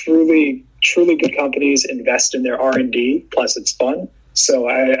truly good companies invest in their R&D, plus it's fun. So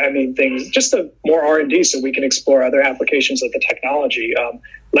I mean things, just more R&D so we can explore other applications of the technology.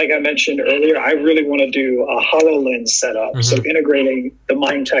 Like I mentioned earlier, I really want to do a HoloLens setup. Mm-hmm. So integrating the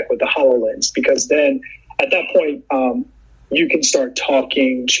Mind Tech with the HoloLens, because then at that point, you can start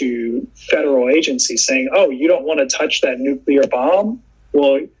talking to federal agencies saying, oh, you don't want to touch that nuclear bomb?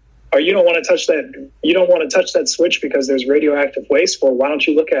 Well, or you don't want to touch that switch because there's radioactive waste? Well, why don't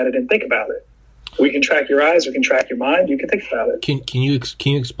you look at it and think about it? We can track your eyes. We can track your mind. You can think about it. Can you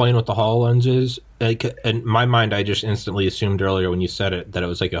explain what the HoloLens is? Like, in my mind, I just instantly assumed earlier when you said it that it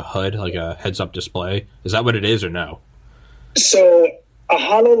was like a HUD, like a heads-up display. Is that what it is, or no? So a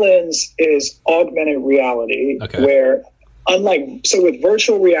HoloLens is augmented reality, where with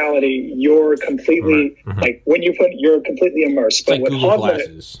virtual reality, you're completely you're completely immersed. But like with Google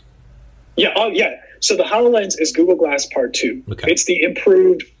Glasses. So the HoloLens is Google Glass Part 2. Okay. It's the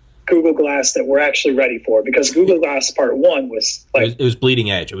improved Google Glass that we're actually ready for, because Google Glass Part 1 was like... It was bleeding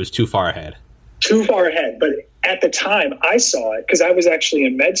edge. It was too far ahead. But at the time, I saw it because I was actually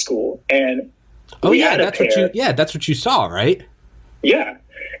in med school, and that's what you saw, right? Yeah.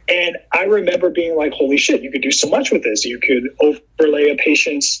 And I remember being like, holy shit, you could do so much with this. You could overlay a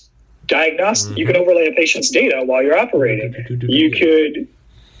patient's diagnostic. Mm-hmm. You could overlay a patient's data while you're operating. You could...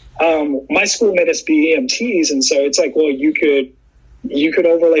 my school made us be EMTs, and so it's like, well, you could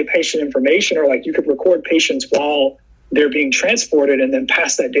overlay patient information, or like you could record patients while they're being transported and then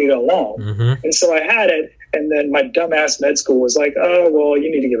pass that data along. Mm-hmm. And so I had it, and then my dumbass med school was like, oh, well, you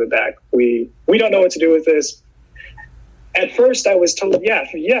need to give it back. We don't know what to do with this. At first I was told, we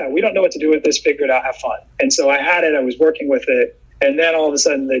don't know what to do with this, figure it out, have fun. And so I had it, I was working with it, and then all of a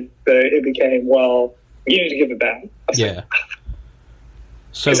sudden it became, well, you need to give it back.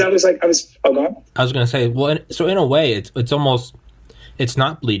 So I was going to say, well, so in a way, it's almost, it's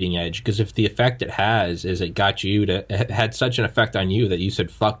not bleeding edge, because if the effect it has is it got you to, it had such an effect on you that you said,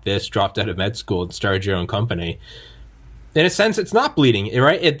 fuck this, dropped out of med school and started your own company. In a sense, it's not bleeding,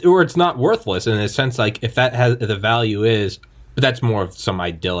 right? Or it's not worthless in a sense, like if that has the value is, but that's more of some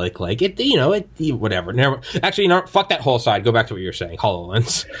idyllic, like it, whatever. Never, actually, fuck that whole side. Go back to what you're saying,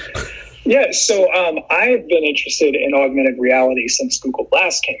 HoloLens. Yeah, so I've been interested in augmented reality since Google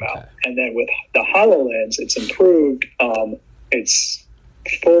Glass came out, and then with the HoloLens, it's improved. It's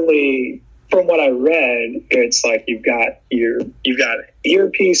fully, from what I read, it's like you've got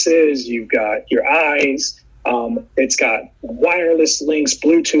earpieces, you've got your eyes. It's got wireless links,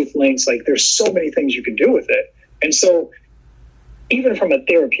 Bluetooth links. Like there's so many things you can do with it. And so even from a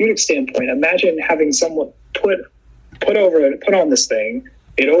therapeutic standpoint, imagine having someone put on this thing.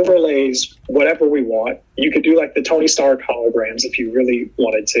 It overlays whatever we want. You could do like the Tony Stark holograms if you really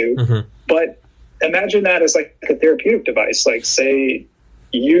wanted to. Mm-hmm. But imagine that as like a therapeutic device. Like say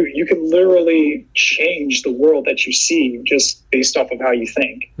you could literally change the world that you see just based off of how you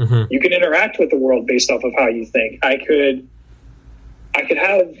think. Mm-hmm. You can interact with the world based off of how you think. I could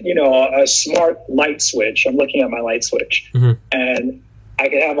have, a smart light switch. I'm looking at my light switch, mm-hmm. and I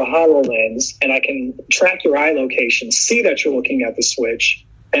could have a HoloLens, and I can track your eye location, see that you're looking at the switch,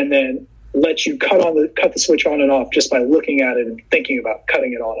 and then let you cut the switch on and off just by looking at it and thinking about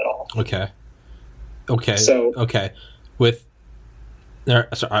cutting it on and off. Okay. So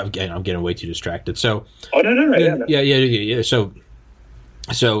sorry, I'm getting way too distracted. So, no. Yeah. So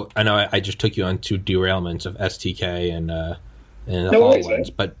I know I just took you on two derailments of STK and the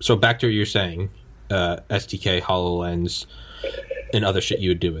HoloLens, but so back to what you're saying, STK, HoloLens, and other shit you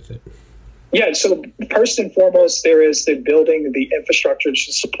would do with it. Yeah. So first and foremost, there is the building the infrastructure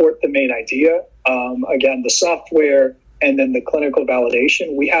to support the main idea. Again, the software. And then the clinical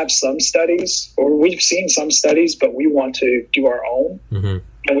validation, we have some studies, or we've seen some studies, but we want to do our own. Mm-hmm.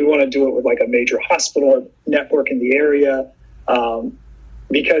 And we want to do it with like a major hospital network in the area.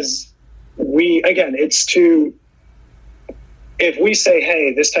 Because if we say,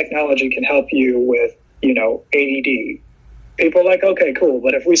 hey, this technology can help you with, ADD, people are like, okay, cool.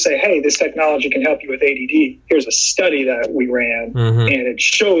 But if we say, hey, this technology can help you with ADD, here's a study that we ran, mm-hmm. and it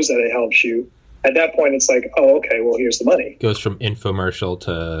shows that it helps you. At that point, it's like, oh, okay, well, here's the money. Goes from infomercial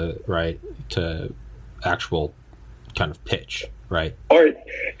to actual kind of pitch, right?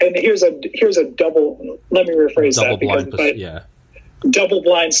 And here's a double. Let me rephrase that. Double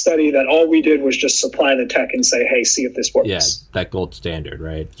blind study that all we did was just supply the tech and say, hey, see if this works. Yeah, that gold standard,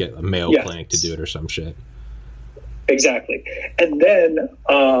 right? Get a Mayo Clinic to do it or some shit. Exactly, and then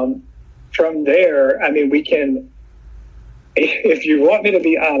from there, we can. If you want me to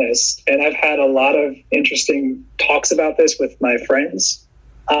be honest, and I've had a lot of interesting talks about this with my friends,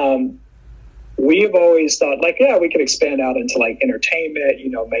 we have always thought we could expand out into like entertainment,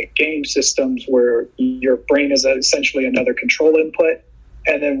 make game systems where your brain is essentially another control input.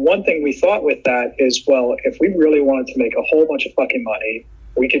 And then one thing we thought with that is, well, if we really wanted to make a whole bunch of fucking money,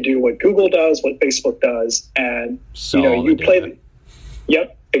 we could do what Google does, what Facebook does. And, you play.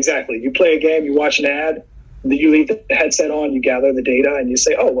 Yep, exactly. You play a game, you watch an ad. You leave the headset on, you gather the data, and you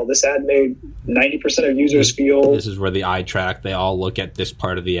say, oh, well, this ad made 90% of users feel... This is where the eye track, they all look at this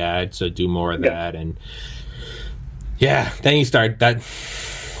part of the ad, so do more of that. And then you start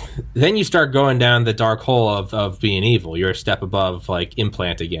going down the dark hole of being evil. You're a step above, like,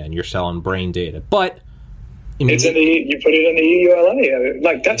 implant again. You're selling brain data. But... you put it in the EULA.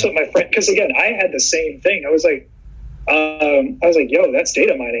 Like, that's what my friend... Because, again, I had the same thing. I was like, yo, that's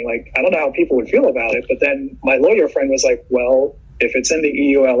data mining. Like, I don't know how people would feel about it. But then my lawyer friend was like, well, if it's in the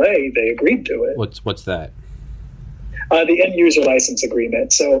EULA, they agreed to it. What's that? The end user license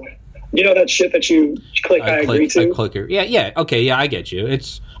agreement. So, that shit that you click, I agree to? Yeah. Okay, yeah, I get you.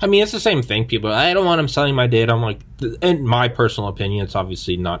 It's the same thing. People, I don't want them selling my data. I'm like, in my personal opinion, it's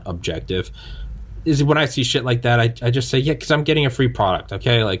obviously not objective. Is when I see shit like that, I just say, yeah, because I'm getting a free product,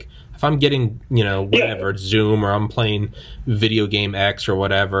 okay? Like, if I'm getting, whatever, it's Zoom, or I'm playing video game X or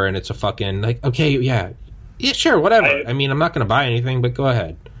whatever, and it's a fucking, like, okay, yeah, sure, whatever. I'm not going to buy anything, but go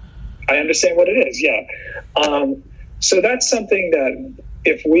ahead. I understand what it is, yeah. So that's something that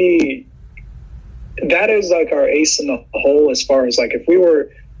that is like our ace in the hole, as far as like, if we were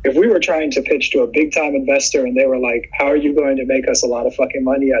trying to pitch to a big time investor and they were like, how are you going to make us a lot of fucking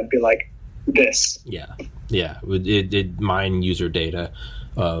money? I'd be like, this. Yeah. It mine user data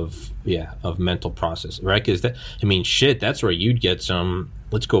of mental process, right? Because that's where you'd get some.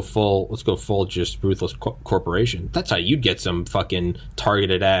 Let's go full just ruthless corporation. That's how you'd get some fucking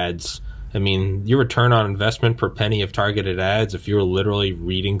targeted ads. Your return on investment per penny of targeted ads, if you were literally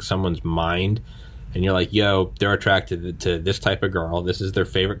reading someone's mind, and you're like, yo, they're attracted to this type of girl, this is their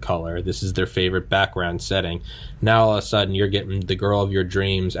favorite color, this is their favorite background setting. Now all of a sudden you're getting the girl of your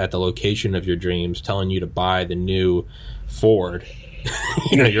dreams at the location of your dreams telling you to buy the new Ford.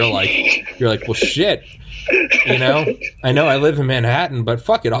 You're like, well, shit. I know I live in Manhattan, but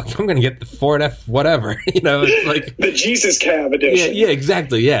fuck it, I'm going to get the Ford F whatever. It's like the Jesus Cab edition. Yeah,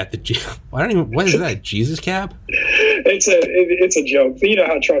 exactly. Yeah, what is that? Jesus Cab? It's a joke. You know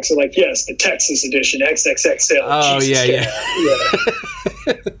how trucks are like, yes, the Texas edition, XXXL. Oh, Jesus yeah.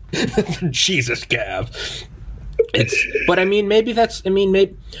 The Jesus Cab. But maybe that's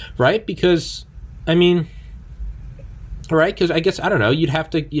right, because right, because I guess, I don't know, you'd have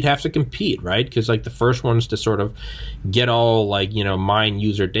to compete, right? Because like the first ones to sort of get all mine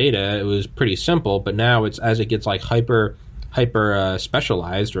user data, it was pretty simple. But now as it gets like hyper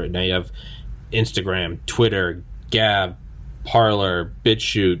specialized. Right now you have Instagram, Twitter, Gab, Parler,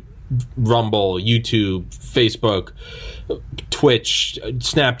 BitChute, Rumble, YouTube, Facebook, Twitch,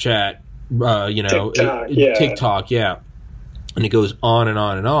 Snapchat, TikTok, yeah, and it goes on and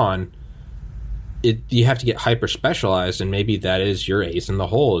on and on. You have to get hyper specialized, and maybe that is your ace in the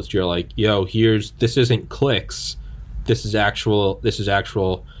hole. Is you're like, yo, this isn't clicks, this is actual.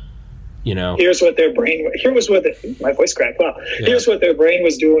 Here's what their brain. My voice cracked. Wow. Yeah. Here's what their brain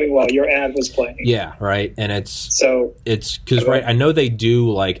was doing while your ad was playing. Yeah, right. And it's because right. I know they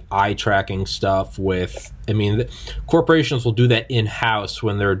do like eye tracking stuff with. Corporations will do that in house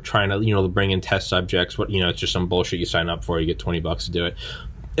when they're trying to bring in test subjects. It's just some bullshit you sign up for. You get $20 to do it.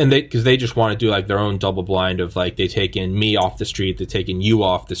 And because they just want to do like their own double blind of like, they taking me off the street, they're taking you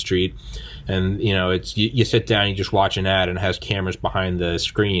off the street, and it's you sit down, you just watch an ad and it has cameras behind the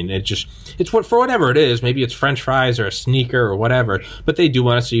screen. It's for whatever it is. Maybe it's French fries or a sneaker or whatever, but they do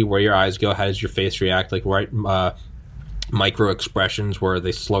want to see where your eyes go, how does your face react, like micro expressions where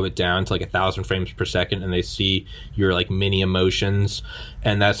they slow it down to like 1,000 frames per second and they see your like mini emotions.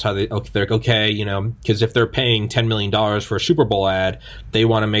 And that's how they're like, okay, because if they're paying $10 million for a Super Bowl ad, they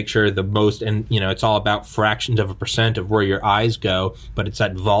want to make sure the most, and it's all about fractions of a percent of where your eyes go, but it's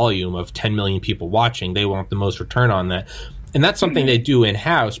that volume of 10 million people watching. They want the most return on that. And that's something they do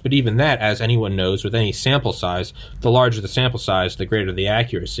in-house, but even that, as anyone knows, with any sample size, the larger the sample size, the greater the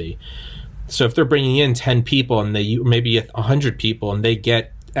accuracy. So if they're bringing in 10 people and maybe 100 people and they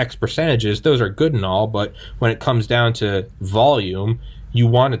get X percentages, those are good and all, but when it comes down to volume, you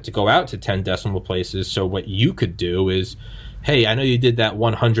want it to go out to 10 decimal places. So what you could do is, hey, I know you did that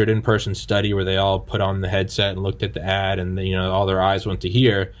 100 in-person study where they all put on the headset and looked at the ad and all their eyes went to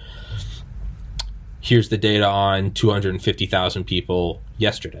here. Here's the data on 250,000 people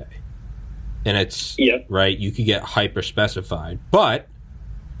yesterday. And it's, right, you could get hyper-specified. But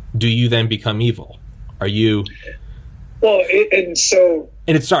do you then become evil? Are you... Well, and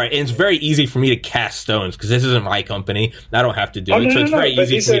it's very easy for me to cast stones because this isn't my company. I don't have to do it. It's very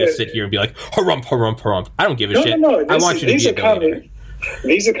easy for me to sit here and be like, harump, harump, harump. I don't give a shit. I want you to be a billionaire.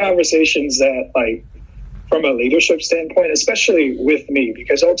 These are conversations that, like, from a leadership standpoint, especially with me,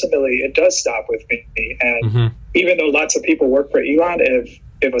 because ultimately it does stop with me. And even though lots of people work for Elon,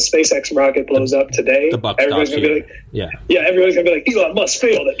 if a SpaceX rocket blows up today, everybody's going to be like, everybody's going to be like, Elon Musk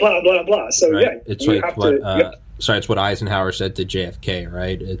failed it, blah, blah, blah. So, it's like it's what Eisenhower said to JFK,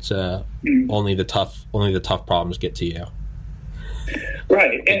 right? It's only the tough problems get to you.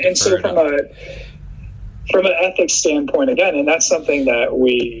 Right. And so from an ethics standpoint, again, and that's something that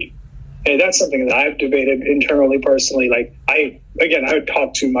I've debated internally, personally. Like, I would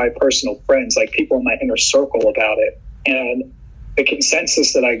talk to my personal friends, like people in my inner circle about it. And the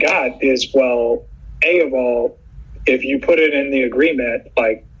consensus that I got is, well, of all, if you put it in the agreement,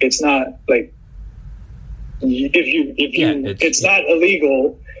 like, it's not like, it's not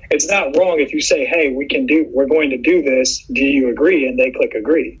illegal. It's not wrong if you say, hey, we're going to do this. Do you agree? And they click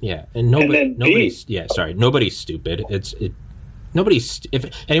agree. Yeah. And nobody's stupid.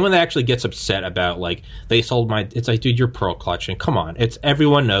 If anyone that actually gets upset about, like, they sold it's like, dude, you're pearl clutching. Come on.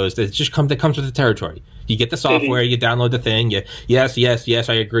 Everyone knows that that comes with the territory. You get the software, you download the thing, yes,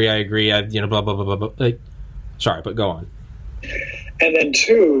 I agree, blah, blah, blah, blah, blah. Like, sorry, but go on. And then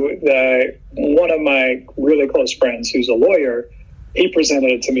two, one of my really close friends who's a lawyer, he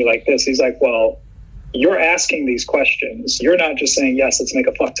presented it to me like this. He's like, well, you're asking these questions. You're not just saying, yes, let's make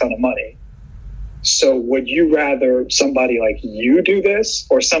a fuck ton of money. So would you rather somebody like you do this,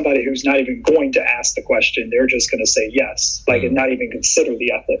 or somebody who's not even going to ask the question? They're just going to say yes, like, and not even consider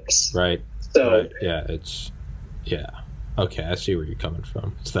the ethics. Right. So right. Yeah, okay, I see where you're coming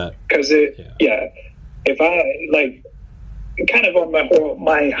from. It's that because if I like kind of on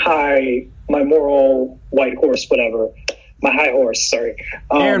my moral white horse, whatever, my high horse. Sorry,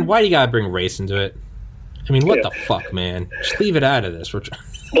 Aaron. Why do you gotta bring race into it? I mean, what the fuck, man? Just leave it out of this.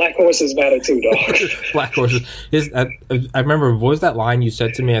 Black horses matter too, dog. Black horses. I remember, what was that line you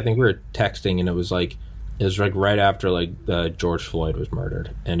said to me? I think we were texting, and it was like right after George Floyd was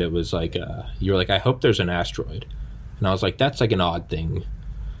murdered, and it was like you were like, I hope there's an asteroid, and I was like, that's like an odd thing.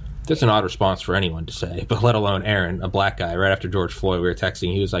 That's an odd response for anyone to say, but let alone Aaron, a black guy. Right after George Floyd, we were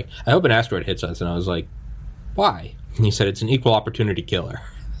texting. He was like, I hope an asteroid hits us, and I was like, why? And he said, it's an equal opportunity killer.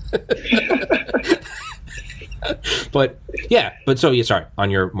 But sorry, on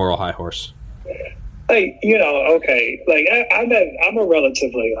your moral high horse. Like, okay, like I'm a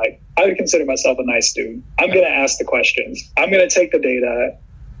relatively, like, I would consider myself a nice dude. I'm going to ask the questions. I'm going to take the data,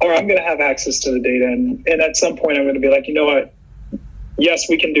 or I'm going to have access to the data, and at some point I'm going to be like, you know what? Yes,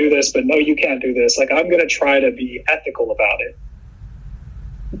 we can do this, but no, you can't do this. Like, I'm going to try to be ethical about it.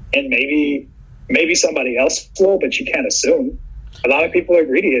 And maybe somebody else will, but you can't assume. A lot of people are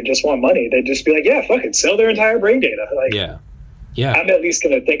greedy and just want money. They just be like, yeah, fuck it, sell their entire brain data. Like, yeah. I'm at least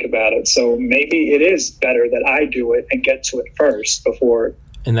going to think about it. So maybe it is better that I do it and get to it first before.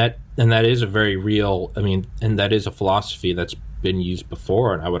 And that is a very real. I mean, and that is a philosophy that's been used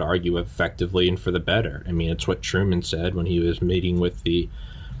before, and I would argue effectively and for the better. I mean, it's what Truman said when he was meeting with the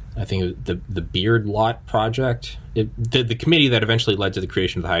Beard Lot Project, the committee that eventually led to the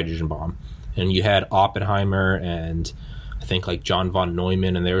creation of the hydrogen bomb. And you had Oppenheimer and I think like John von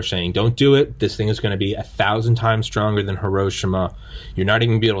Neumann, and they were saying, don't do it. This thing is going to be 1,000 times stronger than Hiroshima. You're not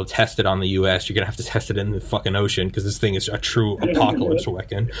even going to be able to test it on the U.S. You're going to have to test it in the fucking ocean because this thing is a true apocalypse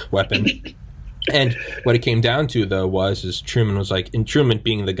weapon. And what it came down to, though, is Truman was like, and Truman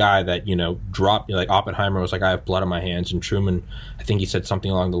being the guy that, dropped, like Oppenheimer was like, I have blood on my hands. And Truman, I think he said something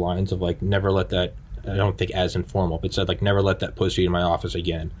along the lines of like, never let that, I don't think as informal, but said like, never let that pussy in my office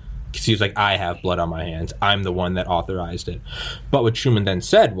again. Because he was like, I have blood on my hands. I'm the one that authorized it. But what Truman then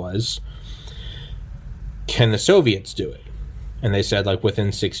said was, can the Soviets do it? And they said, like,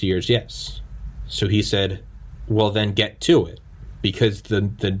 within 6 years, yes. So he said, well, then get to it. Because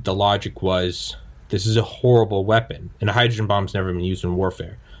the logic was, this is a horrible weapon. And a hydrogen bomb's never been used in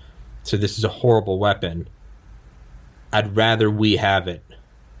warfare. So this is a horrible weapon. I'd rather we have it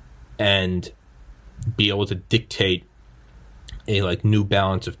and be able to dictate a like new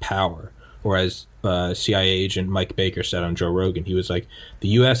balance of power, or as CIA agent Mike Baker said on Joe Rogan, he was like, the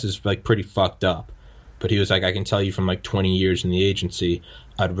U.S. is like pretty fucked up, but he was like, I can tell you from like 20 years in the agency,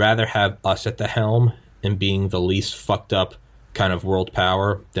 I'd rather have us at the helm and being the least fucked up kind of world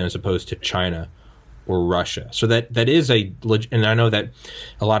power than as opposed to China or Russia. So that is and I know that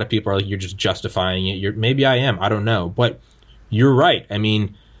a lot of people are like, you're just justifying it. Maybe I am, I don't know, but you're right. I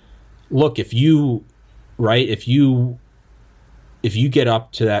mean, look, if you get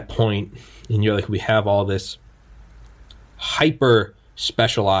up to that point and you're like, we have all this hyper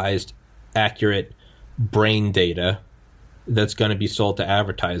specialized, accurate brain data that's going to be sold to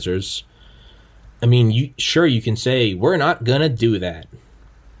advertisers. I mean, you can say, we're not going to do that.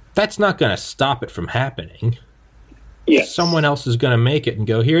 That's not going to stop it from happening. Yes. Someone else is going to make it and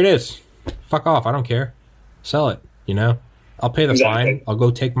go, here it is. Fuck off. I don't care. Sell it, I'll pay the fine. I'll go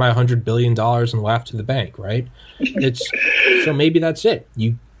take my $100 billion and laugh to the bank, right? So maybe that's it.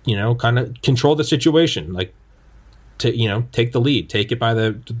 You kind of control the situation, like take the lead, take it by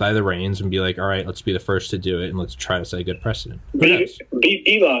the reins, and be like, all right, let's be the first to do it, and let's try to set a good precedent. Beat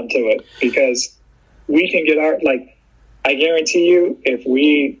Elon to it, because we can get I guarantee you, if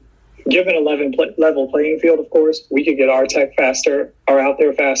we give an level playing field, of course, we could get our tech faster or out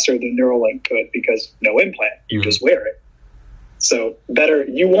there faster than Neuralink could, because no implant, you just wear it. So better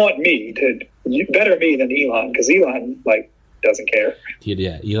me than Elon, because Elon doesn't care.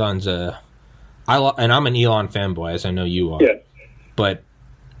 Yeah, Elon's and I'm an Elon fanboy, as I know you are. Yeah. But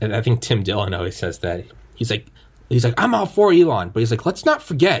I think Tim Dillon always says that. He's like, I'm all for Elon, but he's like, let's not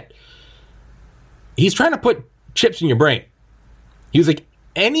forget, he's trying to put chips in your brain. He was like,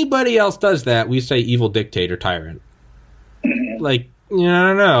 anybody else does that, we say evil dictator, tyrant. Mm-hmm.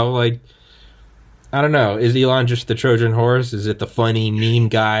 I don't know. Is Elon just the Trojan horse? Is it the funny meme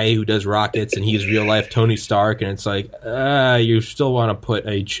guy who does rockets and he's real life Tony Stark? And it's like, you still want to put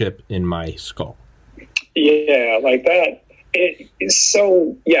a chip in my skull? Yeah, like that. It is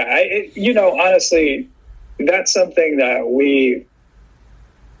so. Yeah, honestly, that's something that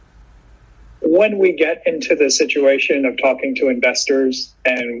when we get into the situation of talking to investors,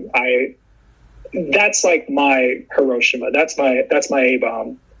 and that's like my Hiroshima. That's my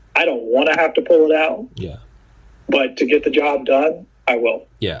A-bomb. I don't want to have to pull it out. Yeah. But to get the job done, I will.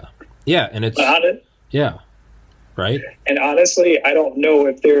 Yeah. Yeah, and it's... Yeah. Right? And honestly, I don't know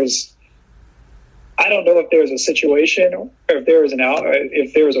if there's... I don't know if there's a situation or if there is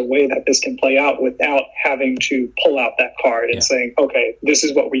if there is a way that this can play out without having to pull out that card and saying, okay, this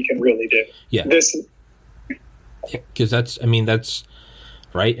is what we can really do. Yeah. Because that's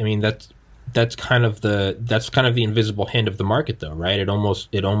right. I mean, that's kind of the invisible hand of the market, though, right? It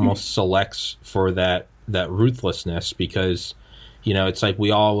almost selects for that ruthlessness, because, you know, it's like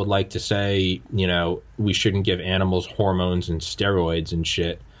we all would like to say, you know, we shouldn't give animals hormones and steroids and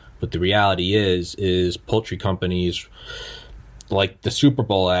shit. But the reality is poultry companies, like the Super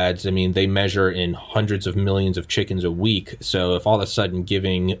Bowl ads, I mean, they measure in hundreds of millions of chickens a week. So if all of a sudden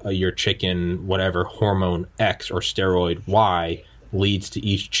giving your chicken whatever hormone X or steroid Y leads to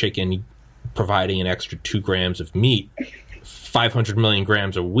each chicken providing an extra 2 grams of meat, 500 million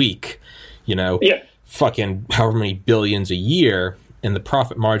grams a week, you know, fucking however many billions a year, and the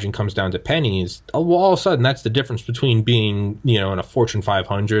profit margin comes down to pennies, well, all of a sudden that's the difference between being, you know, in a Fortune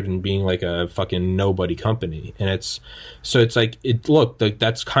 500 and being like a fucking nobody company. And it's like,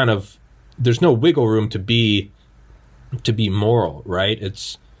 that's kind of, there's no wiggle room to be moral, right?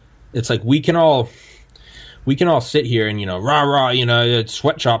 It's like we can all sit here and, you know, rah, you know,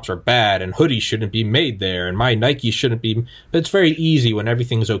 sweatshops are bad and hoodies shouldn't be made there and my Nike shouldn't be. But it's very easy when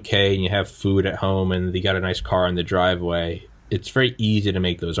everything's okay and you have food at home and you got a nice car in the driveway. It's very easy to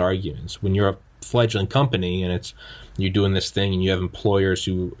make those arguments. When you're a fledgling company and you're doing this thing and you have employers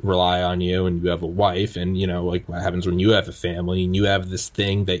who rely on you and you have a wife, and, you know, like what happens when you have a family and you have this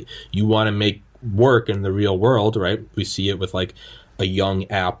thing that you want to make work in the real world, right? We see it with like a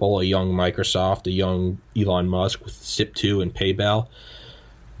young Apple, a young Microsoft, a young Elon Musk with SIP2 and PayPal.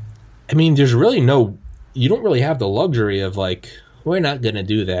 I mean, you don't really have the luxury of like, we're not going to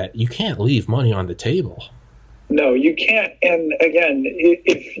do that. You can't leave money on the table. No, you can't. And again,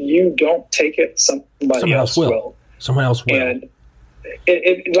 if you don't take it, somebody else will. Someone else will. And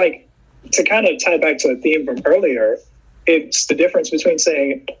it like, to kind of tie back to the theme from earlier, it's the difference between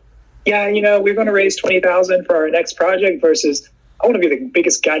saying, yeah, you know, we're going to raise $20,000 for our next project versus, I want to be the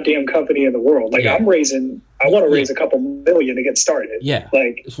biggest goddamn company in the world. Like, I want to raise a couple million to get started. Yeah.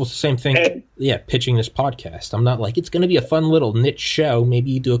 Like, it's the same thing. Pitching this podcast. I'm not like, it's going to be a fun little niche show.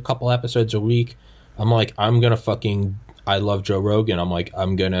 Maybe you do a couple episodes a week. I'm like, I love Joe Rogan. I'm like,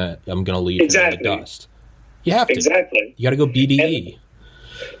 I'm going to leave him in the dust. You have to. Exactly. You got to go BDE.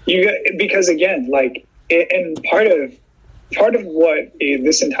 Because again, like, and part of what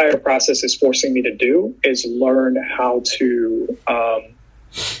this entire process is forcing me to do is learn how to,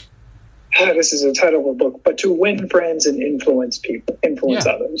 this is the title of a book, but to win friends and influence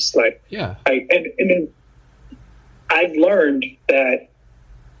others. Like, and I've learned that,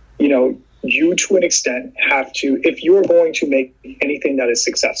 you know, you to an extent have to, if you're going to make anything that is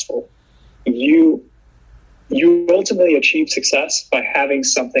successful, you ultimately achieve success by having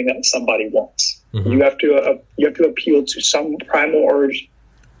something that somebody wants. Mm-hmm. You have to appeal to some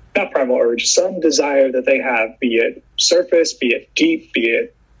some desire that they have, be it surface, be it deep, be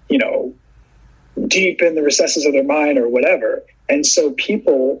it, you know, deep in the recesses of their mind or whatever. And so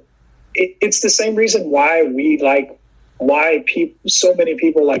people, it's the same reason why so many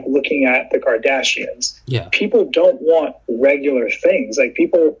people like looking at the Kardashians. Yeah. People don't want regular things. Like,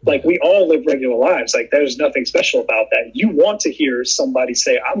 people, like, we all live regular lives. Like, there's nothing special about that. You want to hear somebody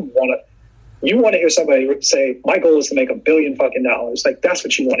say, you want to hear somebody say, my goal is to make $1 billion fucking dollars. Like, that's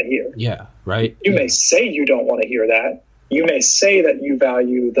what you want to hear. Yeah. Right. You may say you don't want to hear that. You may say that you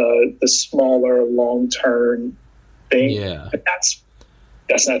value the smaller long-term thing. Yeah. But that's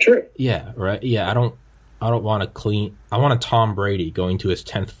not true. Yeah. Right. Yeah. I don't want I want a Tom Brady going to his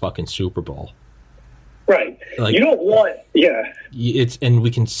 10th fucking Super Bowl. Right. Like, you don't want, and we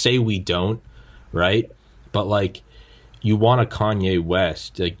can say we don't, right? But like, you want a Kanye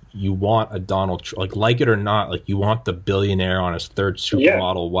West, like, you want a Donald Trump, like it or not, like, you want the billionaire on his third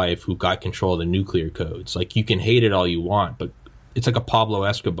supermodel wife who got control of the nuclear codes. Like, you can hate it all you want, but it's like a Pablo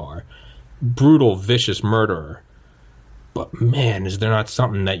Escobar, brutal, vicious murderer. But man, is there not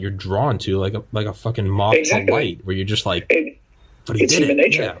something that you're drawn to, like a fucking moth to light, where you're just like, but he it's did human it.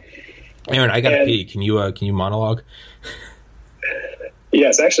 nature. Yeah. Aaron, I gotta pee. Can you monologue?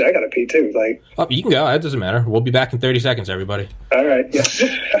 Yes, actually, I gotta pee too. Like, you can go. That doesn't matter. We'll be back in 30 seconds, everybody. All right. Yeah.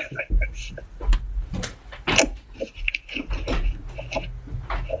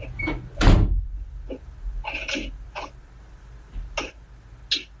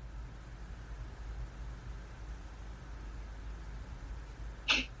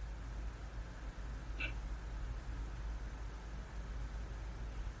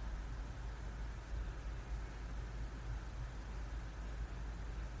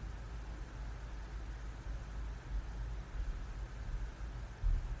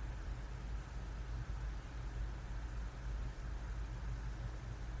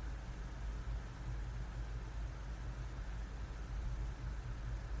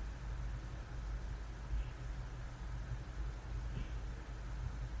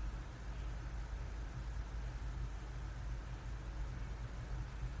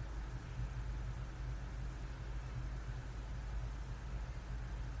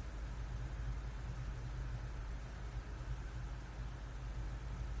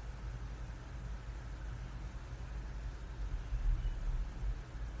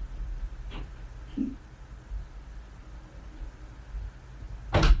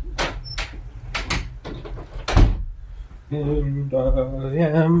 And I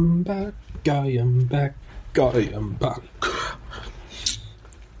am back, I am back, I am back.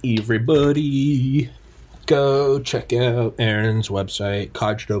 Everybody, go check out Aaron's website,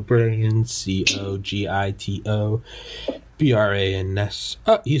 Cogito Brains, COGITO BRANS.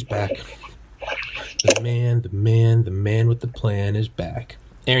 Oh, he's back. The man with the plan is back.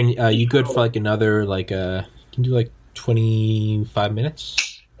 Aaron, you good for like another, like, can you do like 25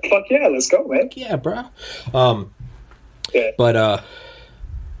 minutes? Fuck yeah, let's go, man. Fuck yeah, bro. Yeah. But,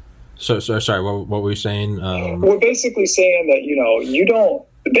 so sorry, what were you saying? We're basically saying that, you don't,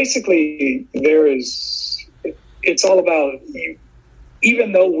 basically it's all about,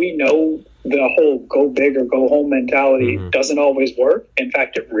 even though we know the whole go big or go home mentality doesn't always work. In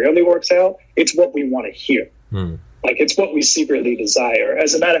fact, it rarely works out. It's what we want to hear. Like, it's what we secretly desire.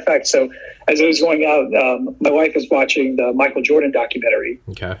 As a matter of fact, so as I was going out, my wife is watching the Michael Jordan documentary.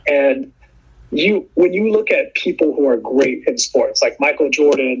 Okay. And when you look at people who are great in sports, like Michael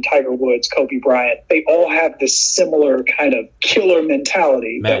Jordan, Tiger Woods, Kobe Bryant, they all have this similar kind of killer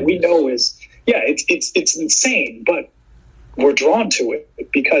mentality that we know is, it's insane, but we're drawn to it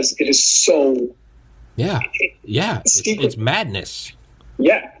because it is so... It's madness.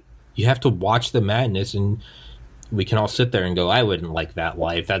 Yeah. You have to watch the madness, and we can all sit there and go, I wouldn't like that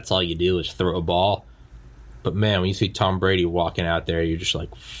life. That's all you do is throw a ball. But man, when you see Tom Brady walking out there, you're just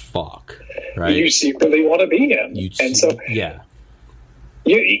like, fuck, right? You secretly want to be him.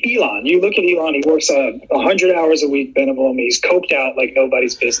 Elon, you look at Elon, he works 100 hours a week minimum. He's coked out like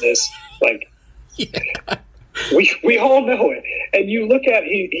nobody's business. Like, we all know it. And you look at,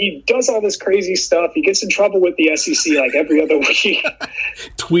 he does all this crazy stuff. He gets in trouble with the SEC like every other week.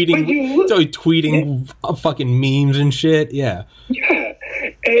 tweeting fucking memes and shit. Yeah. Yeah.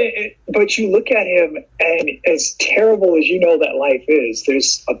 But you look at him, and as terrible as you know that life is,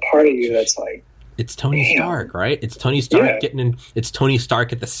 there's a part of you that's like, it's Tony Stark, right? It's Tony Stark getting in. It's Tony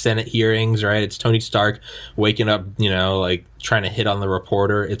Stark at the Senate hearings, right? It's Tony Stark waking up, like trying to hit on the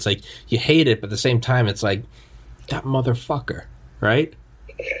reporter. It's like you hate it, but at the same time, it's like that motherfucker, right?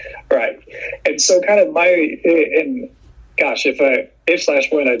 Right. And so, kind of gosh, if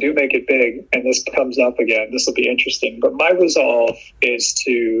when I do make it big, and this comes up again, this will be interesting. But my resolve is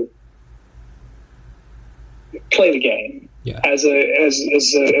to play the game. Yeah. As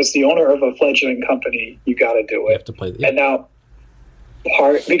the owner of a fledgling company, you got to do it. You have to play. Yeah. And now,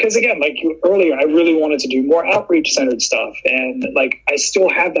 because again, like earlier, I really wanted to do more outreach centered stuff, and like I still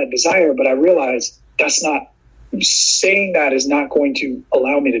have that desire, but I realize saying that is not going to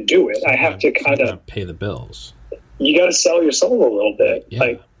allow me to do it. I have to kind of pay the bills. You got to sell your soul a little bit.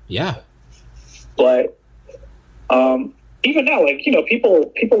 Yeah. But even now, like,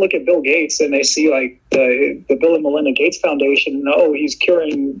 people look at Bill Gates and they see like the Bill and Melinda Gates Foundation. And, he's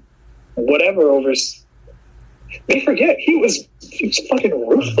curing whatever over. They forget he was fucking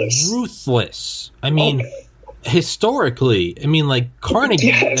ruthless. I mean, historically, I mean, like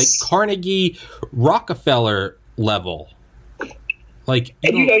Carnegie, Carnegie, Rockefeller level. Like,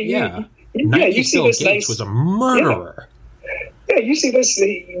 you see Bill this Gates was a murderer. Yeah, you see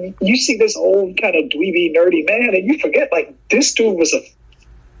this old kind of dweeby, nerdy man, and you forget, like, this dude was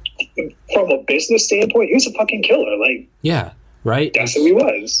from a business standpoint, he was a fucking killer. Like, yeah, right. That's who he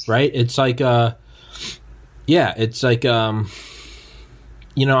was. Right. It's like, I'm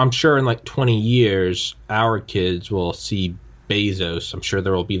sure in like 20 years, our kids will see Bezos. I'm sure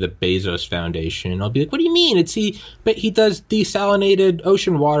there will be the Bezos Foundation. I'll be like, what do you mean? But he does desalinated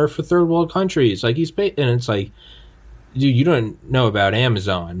ocean water for third world countries. Like and it's like, dude, you don't know about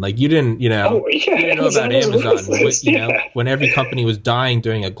Amazon. Like you didn't, you didn't know about Amazon. When every company was dying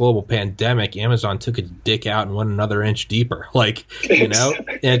during a global pandemic, Amazon took its dick out and went another inch deeper. Like,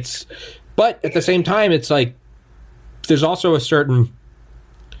 but at the same time, it's like, there's also a certain,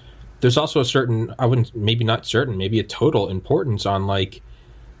 maybe a total importance on, like,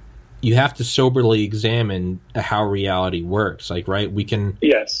 you have to soberly examine how reality works. Like, right, you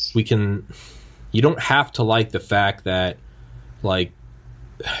don't have to like the fact that, like,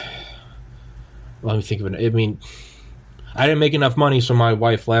 let me think of it. I mean, I didn't make enough money, so my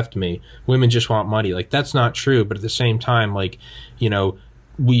wife left me. Women just want money. Like, that's not true. But at the same time, like,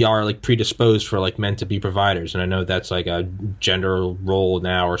 we are like predisposed for like men to be providers, and I know that's like a gender role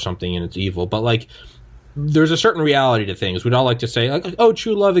now or something, and it's evil. But like, there's a certain reality to things. We'd all like to say, like, oh,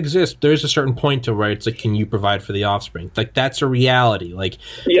 true love exists. There's a certain point to where it's like, can you provide for the offspring? Like, that's a reality. Like,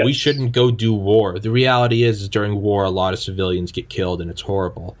 we shouldn't go do war. The reality is during war, a lot of civilians get killed, and it's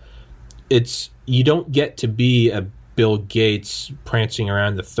horrible. You don't get to be a Bill Gates prancing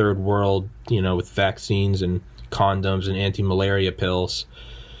around the third world, with vaccines and condoms and anti-malaria pills.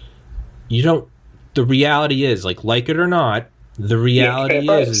 You don't the reality is, like it or not, the reality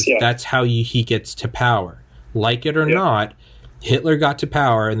is that's how he gets to power. Like it or not, Hitler got to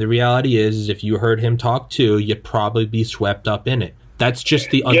power, and the reality is if you heard him talk too, you'd probably be swept up in it. That's just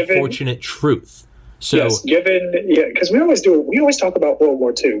the unfortunate truth. So, yes, because we always talk about World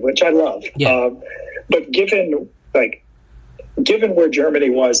War II, which I love. Yeah. But given where Germany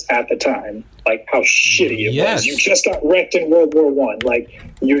was at the time, like how shitty it was, you just got wrecked in World War I. Like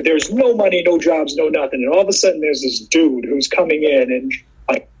there's no money, no jobs, no nothing, and all of a sudden there's this dude who's coming in and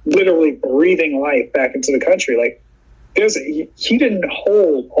like literally breathing life back into the country. Like he didn't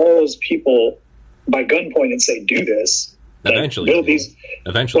hold all his people by gunpoint and say, "Do this." Eventually.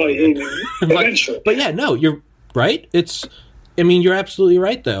 Eventually. But yeah, no, you're right. You're absolutely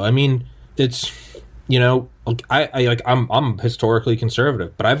right, though. I mean, it's, I'm historically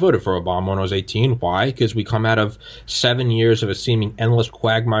conservative, but I voted for Obama when I was 18. Why? Because we come out of 7 years of a seeming endless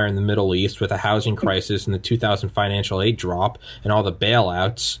quagmire in the Middle East with a housing crisis and the 2000 financial aid drop and all the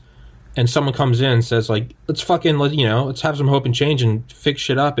bailouts. And someone comes in and says, like, let's have some hope and change and fix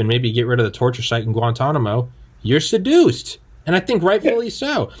shit up and maybe get rid of the torture site in Guantanamo. You're seduced. And I think rightfully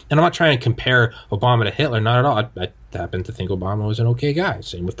so. And I'm not trying to compare Obama to Hitler. Not at all. I happen to think Obama was an okay guy.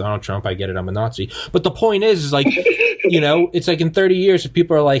 Same with Donald Trump. I get it. I'm a Nazi. But the point is like, it's like in 30 years, if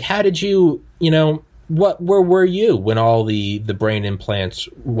people are like, how did you, where were you when all the brain implants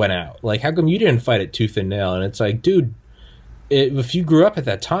went out? Like, how come you didn't fight it tooth and nail? And it's like, dude, if you grew up at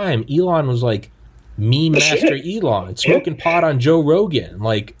that time, Elon was like meme master Elon, smoking pot on Joe Rogan.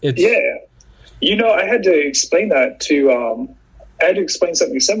 Like, it's... Yeah. I had to explain that I had to explain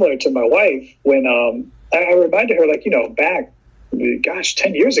something similar to my wife when I reminded her, like, back,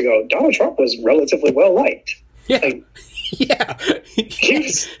 10 years ago, Donald Trump was relatively well liked. Yeah. Like, yeah. He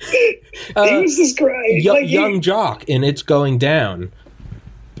was this guy. Young jock, and it's going down.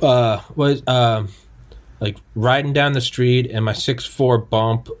 Like riding down the street and my 6'4"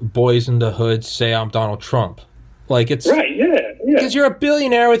 bump, boys in the hood say I'm Donald Trump. Like, it's right, yeah. Because you're a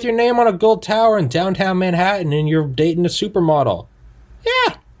billionaire with your name on a gold tower in downtown Manhattan and you're dating a supermodel.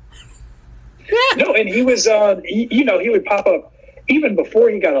 Yeah. No, and he was, he would pop up even before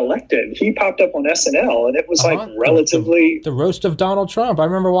he got elected. He popped up on SNL, and it was like relatively the roast of Donald Trump. I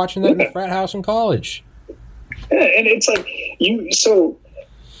remember watching that in the frat house in college. Yeah, and it's like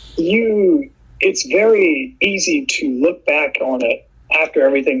it's very easy to look back on it after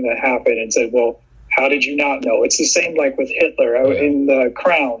everything that happened and say, well, how did you not know? It's the same like with Hitler. In The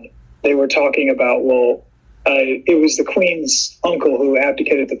Crown, they were talking about, it was the Queen's uncle who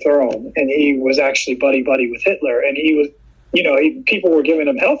abdicated the throne, and he was actually buddy-buddy with Hitler, and he was, people were giving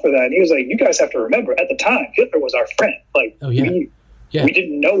him hell for that, and he was like, you guys have to remember, at the time, Hitler was our friend. Like, we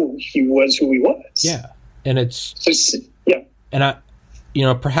didn't know he was who he was. Yeah, and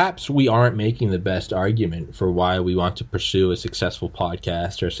And perhaps we aren't making the best argument for why we want to pursue a successful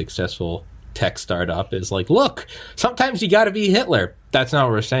podcast or a successful tech startup. Is like, look, sometimes you got to be Hitler. That's not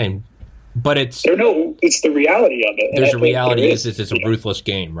what we're saying. But it's the reality of it. There's a reality is it's a ruthless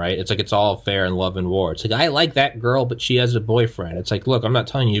game, right? It's like it's all fair in love and war. It's like, I like that girl, but she has a boyfriend. It's like, look, I'm not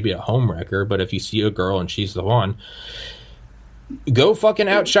telling you to be a homewrecker, but if you see a girl and she's the one, go fucking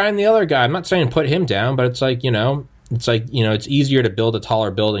outshine the other guy. I'm not saying put him down, but it's like, it's easier to build a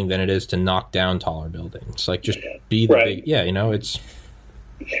taller building than it is to knock down taller buildings. It's like, just be the big, it's...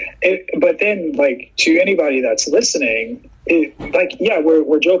 But then, like, to anybody that's listening,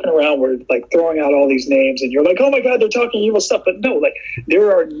 we're joking around, we're like throwing out all these names, and you're like, oh my god, they're talking evil stuff. But no, like,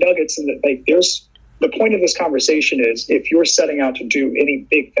 there are nuggets in it. Like, there's the point of this conversation is if you're setting out to do any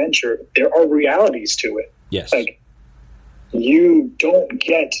big venture, there are realities to it. Yes, like you don't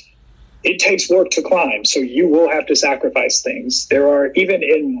get. It takes work to climb, so you will have to sacrifice things. There are even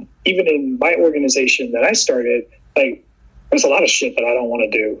in my organization that I started, like, there's a lot of shit that I don't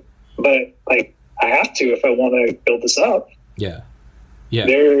want to do, but like I have to if I want to build this up. Yeah.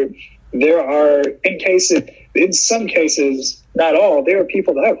 There are in some cases, not all. There are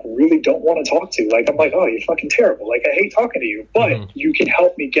people that I really don't want to talk to. Like, I'm like, oh, you're fucking terrible. Like, I hate talking to you, but you can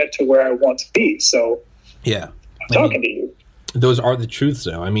help me get to where I want to be. So yeah, I'm talking to you. Those are the truths,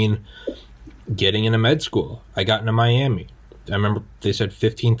 though. I mean, getting into med school, I got into Miami. I remember they said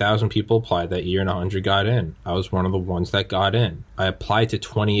 15,000 people applied that year and 100 got in. I was one of the ones that got in. I applied to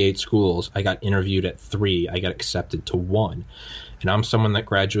 28 schools. I got interviewed at 3. I got accepted to 1. And I'm someone that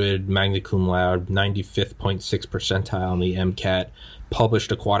graduated magna cum laude, 95.6 percentile on the MCAT,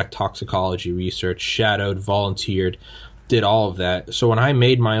 published aquatic toxicology research, shadowed, volunteered, did all of that. So when I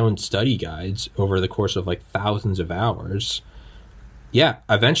made my own study guides over the course of like thousands of hours,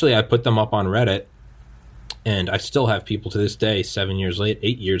 eventually I put them up on Reddit. And I still have people to this day, 8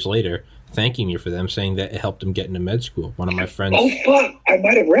 years later, thanking me for them, saying that it helped him get into med school. One of my friends. Oh fuck! I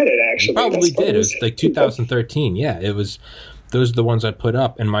might have read it actually. Probably did. It was like 2013. Yeah, it was. Those are the ones I put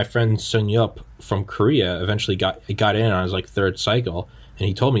up. And my friend Sun Yup from Korea eventually got in on his like third cycle, and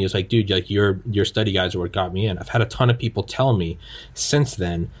he told me, he was like, dude, like your study guides are what got me in. I've had a ton of people tell me since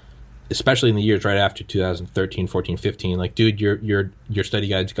then, especially in the years right after 2013, 14, 15, like, dude, your study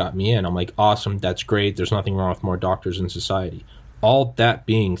guides got me in. I'm like, awesome, that's great. There's nothing wrong with more doctors in society. All that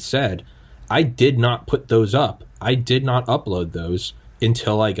being said, I did not put those up. I did not upload those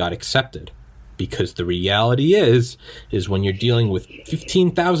until I got accepted. Because the reality is when you're dealing with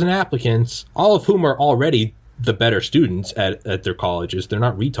 15,000 applicants, all of whom are already the better students at their colleges, they're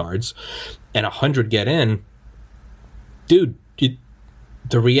not retards, and 100 get in, dude,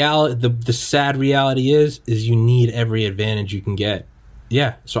 the sad reality is you need every advantage you can get.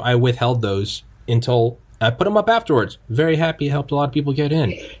 Yeah, so I withheld those until I put them up afterwards. Very happy it helped a lot of people get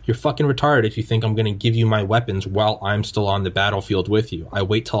in. You're fucking retarded if you think I'm going to give you my weapons while I'm still on the battlefield with you. I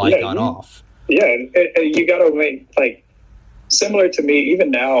wait till I got off. Yeah, you got to wait. Like, similar to me, even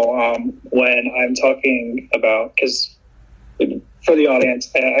now, when I'm talking about, because for the audience,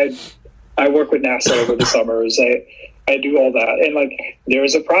 I work with NASA over the summers. I do all that. And, like, there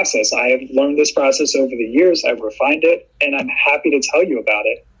is a process. I have learned this process over the years. I've refined it, and I'm happy to tell you about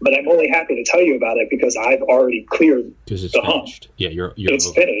it. But I'm only happy to tell you about it because I've already cleared the hump. Yeah,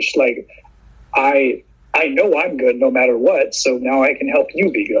 it's finished. Like, I know I'm good no matter what, so now I can help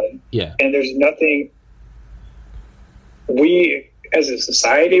you be good. Yeah. And there's nothing... We, as a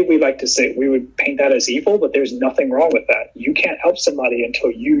society, we like to say, we would paint that as evil, but there's nothing wrong with that. You can't help somebody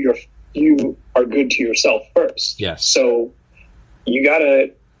until you are good to yourself first. Yes. So you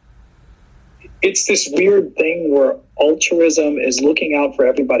gotta... It's this weird thing where altruism is looking out for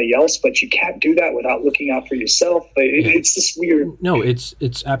everybody else, but you can't do that without looking out for yourself. It's this weird... No,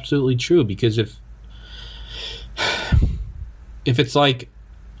 it's absolutely true, because if it's like,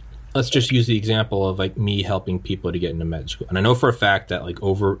 let's just use the example of like me helping people to get into med school, and I know for a fact that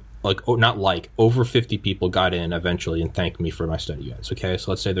over 50 people got in eventually and thanked me for my study guides. Okay, so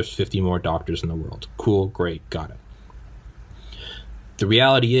let's say there's 50 more doctors in the world. Cool, great, got it. The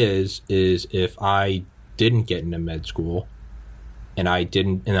reality is if I didn't get into med school and I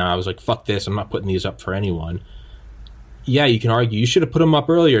was like, fuck this, I'm not putting these up for anyone. Yeah, you can argue you should have put them up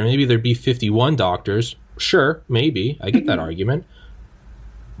earlier. Maybe there'd be 51 doctors. Sure, maybe. I get that argument.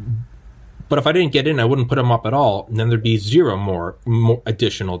 But if I didn't get in, I wouldn't put them up at all, and then there'd be zero more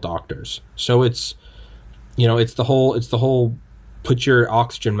additional doctors. So it's the whole put your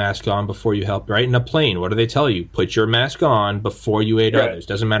oxygen mask on before you help, right? In a plane, what do they tell you? Put your mask on before you aid others.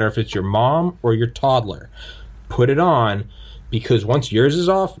 Doesn't matter if it's your mom or your toddler. Put it on, because once yours is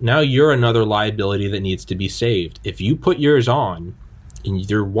off, now you're another liability that needs to be saved. If you put yours on, and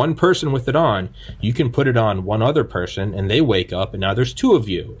you're one person with it on, you can put it on one other person, and they wake up, and now there's two of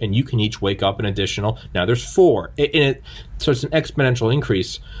you, and you can each wake up an additional. Now there's four. So it's an exponential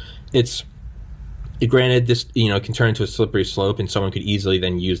increase. Granted, this can turn into a slippery slope, and someone could easily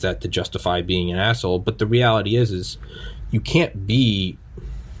then use that to justify being an asshole. But the reality is you can't be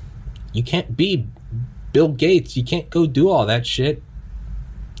Bill Gates. You can't go do all that shit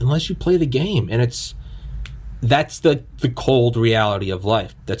unless you play the game, and that's the cold reality of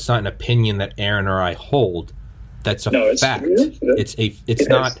life. That's not an opinion that Aaron or I hold. That's a fact.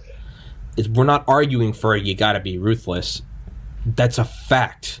 We're not arguing for you got to be ruthless. That's a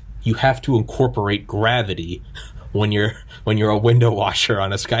fact. You have to incorporate gravity when you're a window washer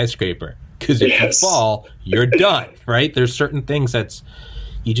on a skyscraper, because if you fall, you're done. Right? There's certain things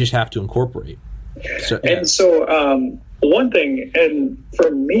you just have to incorporate. So, yeah. And so one thing, and for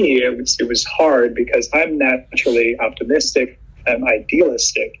me, it was hard because I'm naturally optimistic, I'm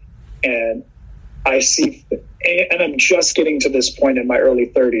idealistic, and I see, and I'm just getting to this point in my early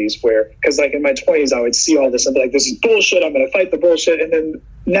 30s where, because like in my 20s, I would see all this and be like, this is bullshit, I'm going to fight the bullshit. And then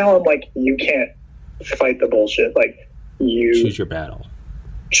now I'm like, you can't fight the bullshit. Like, you choose your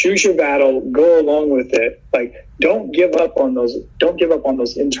battle, go along with it. Like, don't give up on those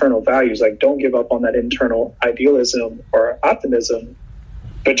internal values. Like, don't give up on that internal idealism or optimism,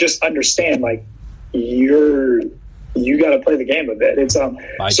 but just understand, like, you got to play the game a bit. It's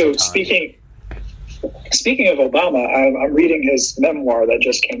so Speaking of Obama, I'm reading his memoir that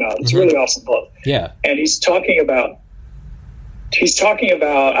just came out. It's a really awesome book. Yeah, and he's talking about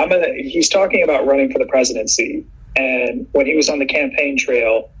running for the presidency, and when he was on the campaign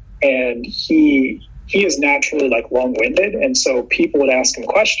trail, and he is naturally like long-winded, and so people would ask him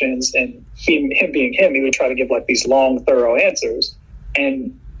questions, and him being him, he would try to give like these long, thorough answers.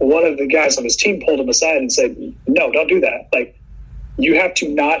 And one of the guys on his team pulled him aside and said, "No, don't do that. Like, you have to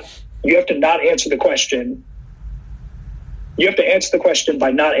not you have to not answer the question. You have to answer the question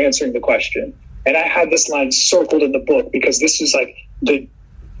by not answering the question. And I had this line circled in the book because this is like the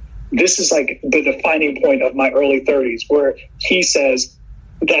defining point of my early 30s, where he says,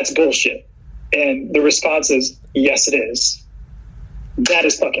 "That's bullshit." And the response is, "Yes, it is." That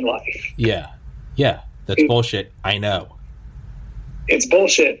is fucking life. Yeah. That's bullshit. I know. It's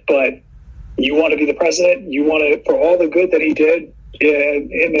bullshit, but you want to be the president. You want to, for all the good that he did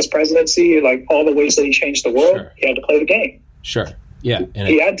in this presidency, like all the ways that he changed the world, He had to play the game. Sure. Yeah. And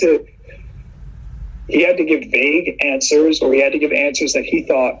he had to give vague answers, or he had to give answers that he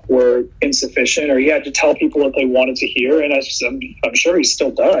thought were insufficient, or he had to tell people what they wanted to hear. And I'm sure he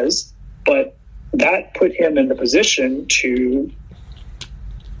still does, but that put him in the position to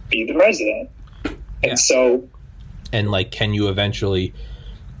be the president. And so, and like, can you eventually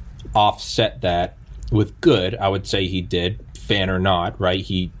offset that with good? I would say he did, fan or not, right?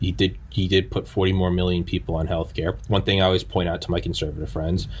 He did put 40 more million people on healthcare. One thing I always point out to my conservative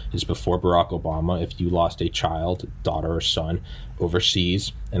friends is, before Barack Obama, if you lost a child, daughter or son,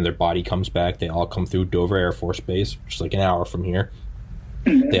 overseas, and their body comes back, they all come through Dover Air Force Base, which is like an hour from here.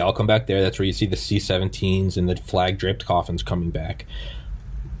 They all come back there. That's where you see the C-17s and the flag-draped coffins coming back.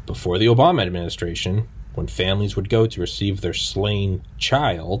 Before the Obama administration, when families would go to receive their slain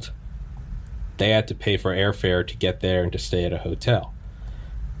child, they had to pay for airfare to get there and to stay at a hotel.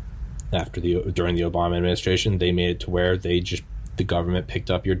 During the Obama administration, they made it to where the government picked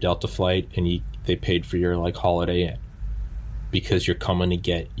up your Delta flight and they paid for your like Holiday Inn, because you're coming to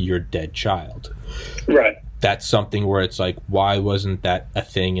get your dead child. Right. That's something where it's like, why wasn't that a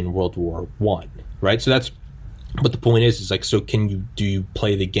thing in World War I? Right? So but the point is like, so do you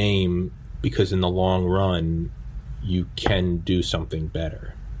play the game, because in the long run you can do something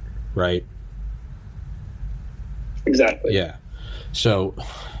better, right? Exactly. Yeah. So,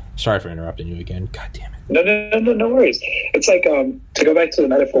 sorry for interrupting you again. God damn it. No worries. It's like, to go back to the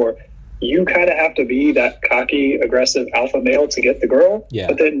metaphor, you kind of have to be that cocky, aggressive alpha male to get the girl. Yeah.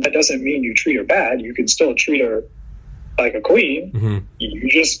 But then that doesn't mean you treat her bad. You can still treat her like a queen. Mm-hmm. You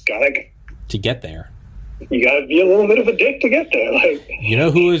just gotta, to get there, you gotta be a little bit of a dick to get there. Like, you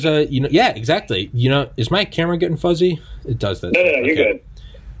know who is yeah, exactly. Is my camera getting fuzzy? It does that. No, you're good.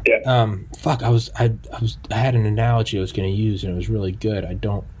 Yeah. Fuck. I had an analogy I was going to use, and it was really good. I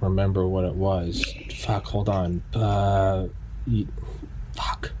don't remember what it was. Fuck. Hold on.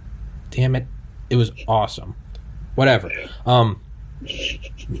 Fuck. Damn it. It was awesome. Whatever.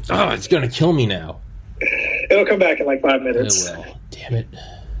 It's going to kill me now. It'll come back in like 5 minutes. It will. Damn it.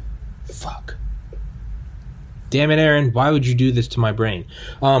 Fuck. Damn it, Aaron. Why would you do this to my brain?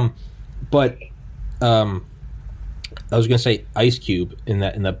 I was gonna say Ice Cube in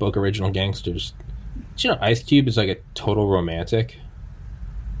that book Original Gangsters. Did you know Ice Cube is like a total romantic?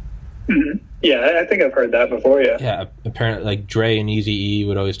 Mm-hmm. Yeah, I think I've heard that before. Yeah, apparently, like Dre and Eazy-E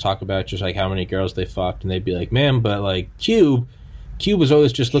would always talk about just like how many girls they fucked, and they'd be like, "Man, but like Cube was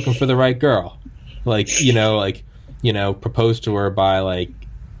always just looking for the right girl." Like proposed to her by like,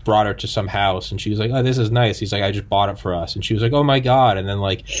 brought her to some house, and she was like, "Oh, this is nice." He's like, "I just bought it for us," and she was like, "Oh my god!" And then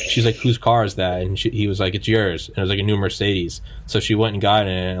like she's like, "Whose car is that?" And he was like, "It's yours." And it was like a new Mercedes. So she went and got it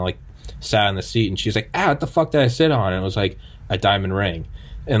and like sat in the seat, and she was like, "What the fuck did I sit on?" And it was like a diamond ring.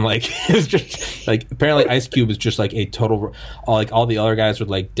 And like it was just like, apparently Ice Cube was just like a total, like all the other guys would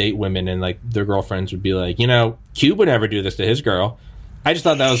like date women, and like their girlfriends would be like, Cube would never do this to his girl. I just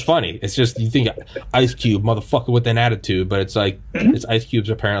thought that was funny. It's just, you think Ice Cube, motherfucker with an attitude, but it's like, it's Ice Cube's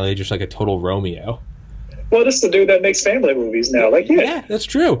apparently just like a total Romeo. Well, this is the dude that makes family movies now. Like, yeah, that's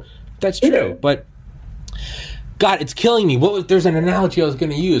true. That's true. Yeah. But God, it's killing me. There's an analogy I was going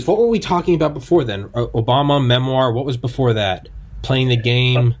to use. What were we talking about before then? Obama, memoir. What was before that? Playing the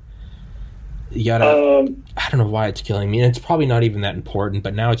game. You gotta. I don't know why it's killing me. And it's probably not even that important,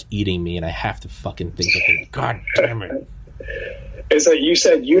 but now it's eating me, and I have to fucking think of it. God damn it. It's like you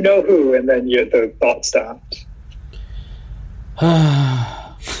said, you know who, and then the thought stopped.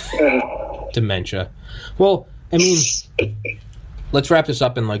 Dementia. Well, I mean, let's wrap this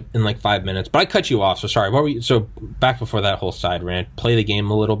up in like 5 minutes. But I cut you off, so sorry. What were you? So back before that whole side rant, play the game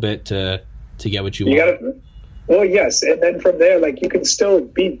a little bit to get what you want. Well, yes, and then from there, like, you can still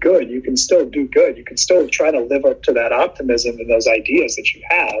be good. You can still do good. You can still try to live up to that optimism and those ideas that you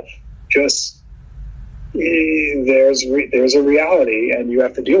have. Just there's a reality, and you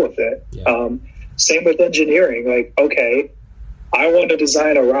have to deal with it. Yeah. Same with engineering. Like, okay, I want to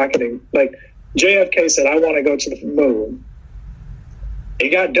design a rocket. Like JFK said, I want to go to the moon. It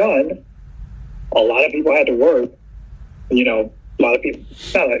got done. A lot of people had to work. A lot of people.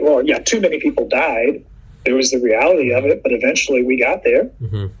 Too many people died. There was the reality of it, but eventually we got there.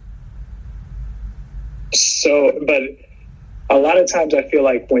 Mm-hmm. So, but a lot of times I feel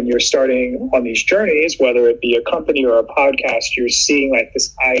like when you're starting on these journeys, whether it be a company or a podcast, you're seeing like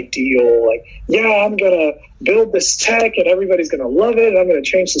this ideal, like, yeah, I'm going to build this tech and everybody's going to love it and I'm going to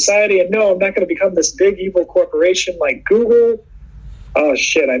change society. And no, I'm not going to become this big evil corporation like Google. Oh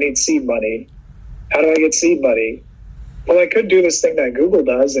shit, I need seed money. How do I get seed money? Well, I could do this thing that Google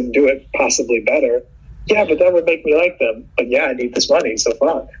does and do it possibly better. Yeah, but that would make me like them. But yeah, I need this money, so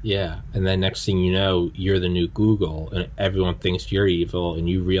fuck. Yeah, and then next thing you know, you're the new Google, and everyone thinks you're evil, and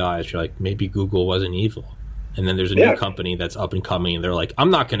you realize you're like, maybe Google wasn't evil. And then there's a new company that's up and coming, and they're like, I'm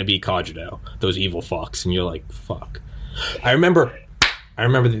not going to be Cogito, those evil fucks. And you're like, fuck. I remember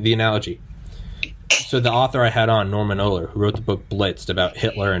the analogy. So the author I had on, Norman Ohler, who wrote the book Blitzed about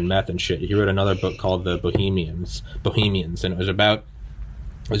Hitler and meth and shit, he wrote another book called The Bohemians, and it was about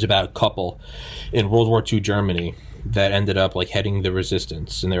a couple in World War II Germany that ended up like heading the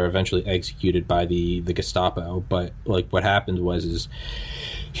resistance, and they were eventually executed by the Gestapo. But like what happened was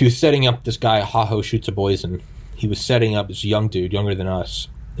he was setting up this guy, Haho Shoots a Poison. He was setting up this young dude, younger than us,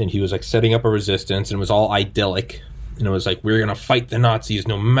 and he was like setting up a resistance, and it was all idyllic. And it was like, we're going to fight the Nazis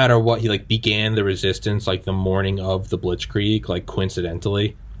no matter what. He like began the resistance like the morning of the Blitzkrieg, like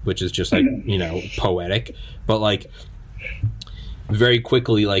coincidentally, which is just like, you know, poetic. But like very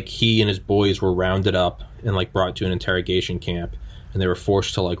quickly, like he and his boys were rounded up and like brought to an interrogation camp, and they were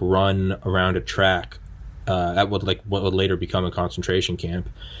forced to like run around a track at what would later become a concentration camp.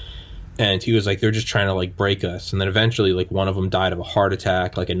 And he was like, they're just trying to like break us. And then eventually like one of them died of a heart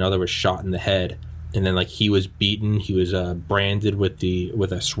attack, like another was shot in the head. And then like he was beaten, he was branded with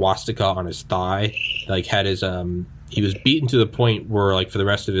a swastika on his thigh, like had his he was beaten to the point where like for the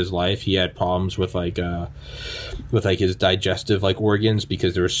rest of his life he had problems with his digestive like organs,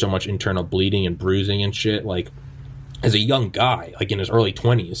 because there was so much internal bleeding and bruising and shit, like as a young guy, like in his early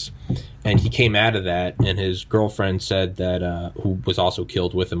 20s. And he came out of that, and his girlfriend said that who was also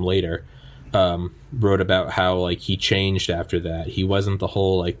killed with him later, wrote about how like he changed after that. He wasn't the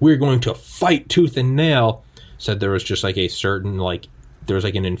whole like, we're going to fight tooth and nail. Said there was just like a certain like, there was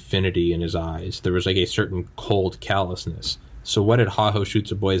like an infinity in his eyes. There was like a certain cold callousness. So what did Haho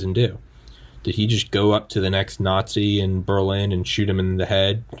Shoots a Poison do? Did he just go up to the next Nazi in Berlin and shoot him in the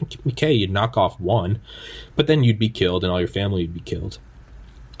head? Okay, you'd knock off one, but then you'd be killed and all your family would be killed.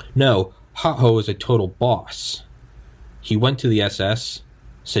 No, Haho is a total boss. He went to the SS,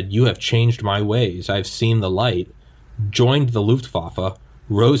 said, you have changed my ways, I've seen the light, joined the Luftwaffe,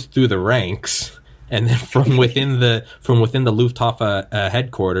 rose through the ranks, and then from within the Luftwaffe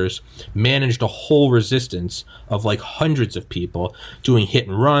headquarters, managed a whole resistance of like hundreds of people, doing hit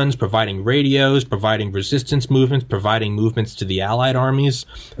and runs, providing radios, providing resistance movements, providing movements to the Allied armies.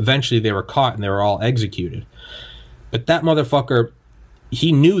 Eventually they were caught and they were all executed. But that motherfucker,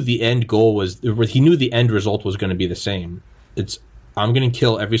 he knew the end result was going to be the same. It's, I'm going to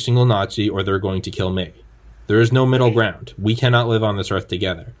kill every single Nazi or they're going to kill me. There is no middle ground. We cannot live on this earth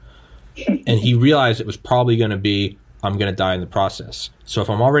together. And he realized it was probably going to be, I'm going to die in the process. So if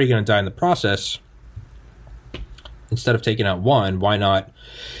I'm already going to die in the process, instead of taking out one, why not,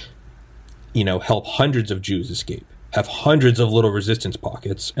 you know, help hundreds of Jews escape? Have hundreds of little resistance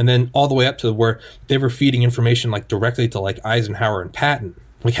pockets, and then all the way up to where they were feeding information like directly to like Eisenhower and Patton,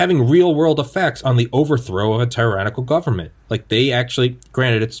 like having real world effects on the overthrow of a tyrannical government. Like they actually,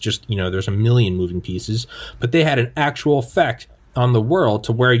 granted it's just, you know, there's a million moving pieces, but they had an actual effect on the world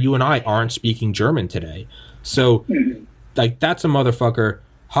to where you and I aren't speaking German today. So like that's a motherfucker.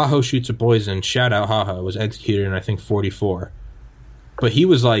 Haho Shoots a Poison, shout out Haho, was executed in I think 44. But he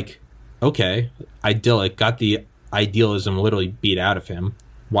was like, okay, idyllic, got the idealism literally beat out of him,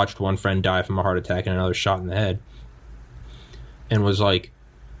 watched one friend die from a heart attack and another shot in the head, and was like,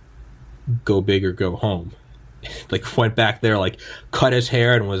 go big or go home. Like went back there, like cut his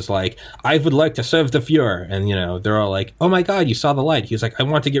hair and was like, I would like to serve the Fuhrer. And you know, they're all like, oh my god, you saw the light. He was like, I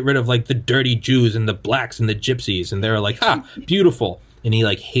want to get rid of like the dirty Jews and the blacks and the gypsies. And they're like, ah, beautiful. And he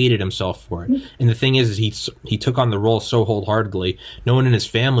like hated himself for it. And the thing is he took on the role so wholeheartedly, no one in his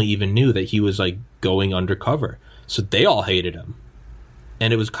family even knew that he was like going undercover. So they all hated him.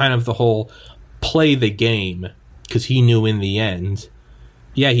 And it was kind of the whole play the game, because he knew in the end,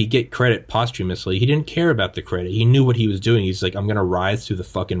 yeah, he'd get credit posthumously. He didn't care about the credit. He knew what he was doing. He's like, I'm going to rise through the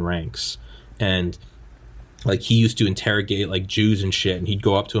fucking ranks. And like he used to interrogate like Jews and shit, and he'd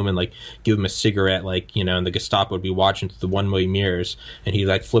go up to him and like give him a cigarette, like, you know, and the Gestapo would be watching through the one-way mirrors, and he'd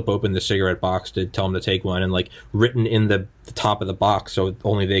like flip open the cigarette box to tell him to take one, and like written in the top of the box so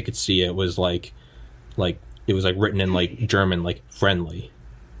only they could see it was like it was like written in like German, like friendly,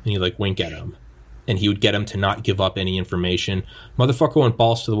 and he'd like wink at him. and he would get him to not give up any information. Motherfucker went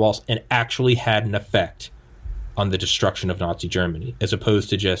balls to the walls and actually had an effect on the destruction of Nazi Germany, as opposed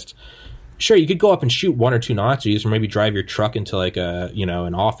to just, sure, you could go up and shoot one or two Nazis, or maybe drive your truck into like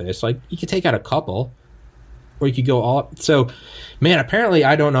an office. Like, you could take out a couple, or you could go all up. So, man, apparently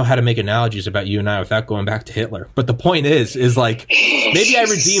I don't know how to make analogies about you and I without going back to Hitler. But the point is like, maybe I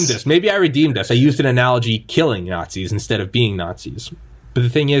redeemed this. I used an analogy killing Nazis instead of being Nazis. But the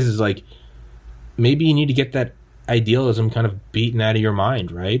thing is like, maybe you need to get that idealism kind of beaten out of your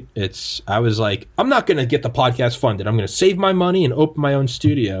mind, right? I was like, I'm not going to get the podcast funded. I'm going to save my money and open my own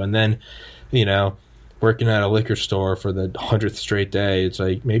studio. And then, working at a liquor store for the 100th straight day, it's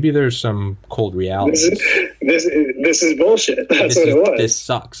like, maybe there's some cold reality. This is bullshit. That's what it was. This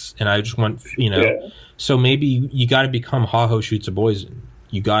sucks. And I just want, so maybe you got to become Ha-Ho Shoots a Poison.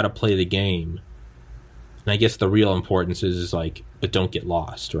 You got to play the game. And I guess the real importance is like, but don't get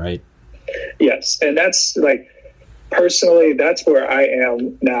lost, right? Yes. And that's like, personally, that's where I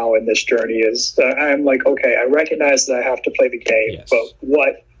am now in this journey is I'm like, okay, I recognize that I have to play the game, yes, but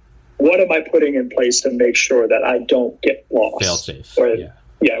what am I putting in place to make sure that I don't get lost? Fail safe.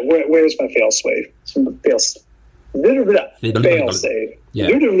 Where's my fail safe? Fail safe.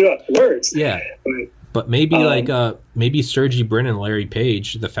 Words. Yeah. But maybe maybe Sergey Brin and Larry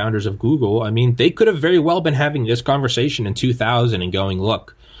Page, the founders of Google, I mean, they could have very well been having this conversation in 2000 and going,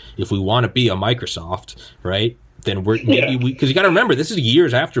 look, if we want to be a Microsoft, right, then because you got to remember, this is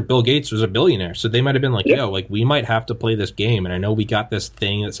years after Bill Gates was a billionaire. So they might have been like, we might have to play this game. And I know we got this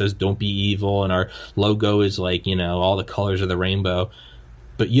thing that says don't be evil, and our logo is like, all the colors of the rainbow.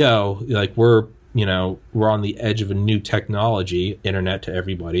 But we're on the edge of a new technology, internet to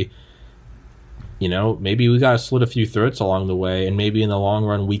everybody. Maybe we got to slit a few throats along the way, and maybe in the long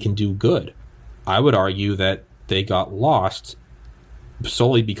run we can do good. I would argue that they got lost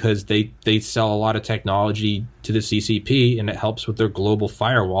solely because they sell a lot of technology to the CCP, and it helps with their global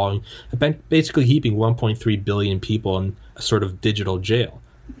firewalling, basically keeping 1.3 billion people in a sort of digital jail.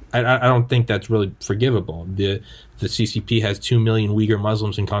 I don't think that's really forgivable. The CCP has 2 million Uyghur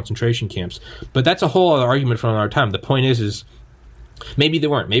Muslims in concentration camps, but that's a whole other argument from another time. The point is maybe they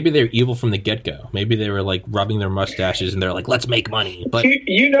weren't. Maybe they were evil from the get-go. Maybe they were like rubbing their mustaches and they're like, let's make money. But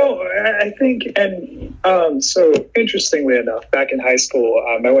I think, and so interestingly enough, back in high school,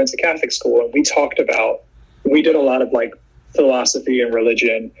 I went to Catholic school, and we did a lot of like philosophy and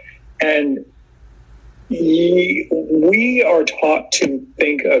religion, and we are taught to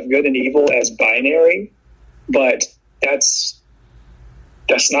think of good and evil as binary, but that's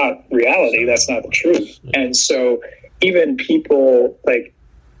not reality. That's not the truth. And so even people like,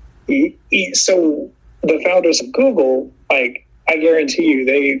 so the founders of Google, like, I guarantee you,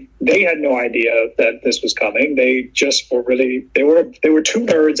 they had no idea that this was coming. They just were they were two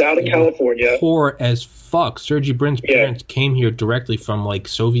nerds out in California. Poor as fuck. Sergey Brin's parents came here directly from like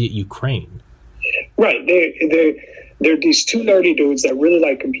Soviet Ukraine. Right. They're these two nerdy dudes that really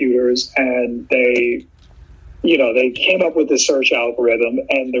like computers, and they came up with the search algorithm,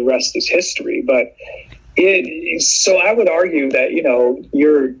 and the rest is history. But so I would argue that,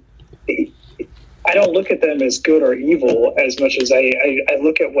 I don't look at them as good or evil as much as I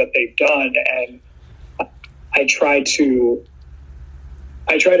look at what they've done, and I try to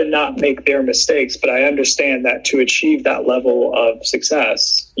not make their mistakes, but I understand that to achieve that level of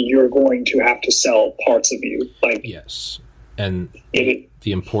success, you're going to have to sell parts of you. Like, yes. And the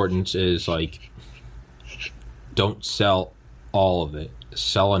importance is like, don't sell all of it.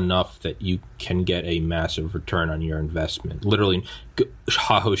 Sell enough that you can get a massive return on your investment. Literally,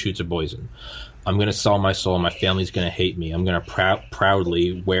 Ha-Ho Shoots a Poison. I'm going to sell my soul. My family's going to hate me. I'm going to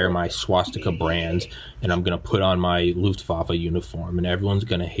proudly wear my swastika brand, and I'm going to put on my Luftwaffe uniform, and everyone's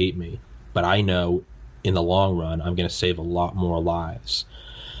going to hate me. But I know in the long run, I'm going to save a lot more lives.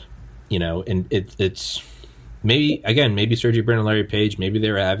 And it's maybe Sergey Brin and Larry Page, maybe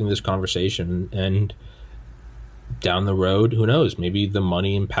they were having this conversation, and down the road, who knows? Maybe the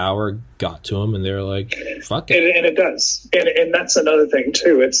money and power got to them, and they're like, "Fuck it." And it does. And that's another thing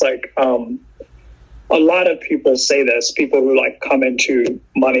too. It's like a lot of people say this. People who like come into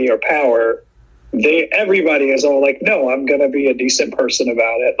money or power, everybody is all like, "No, I'm going to be a decent person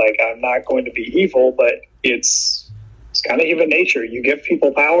about it. Like, I'm not going to be evil." But it's kind of human nature. You give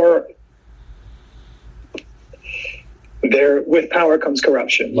people power. With power comes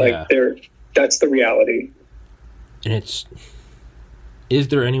corruption. Yeah. Like that's the reality. And is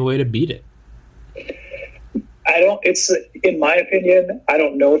there any way to beat it? In my opinion, I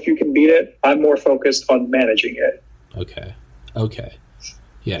don't know if you can beat it. I'm more focused on managing it. Okay.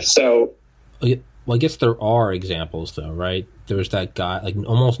 Yeah. So Well, I guess there are examples, though, right? There was that guy, like,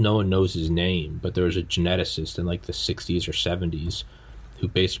 almost no one knows his name, but there was a geneticist in, like, the 60s or 70s who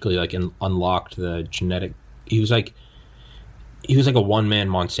basically, like, unlocked the genetic... He was like a one-man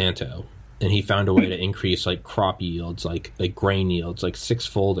Monsanto, and he found a way to increase, like, crop yields, like grain yields, like,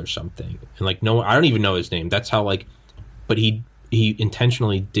 sixfold or something. And, like, no, I don't even know his name. That's how, like... But he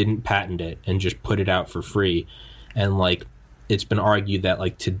intentionally didn't patent it and just put it out for free. And, like... It's been argued that,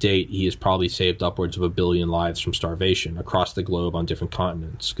 like, to date, he has probably saved upwards of 1 billion lives from starvation across the globe on different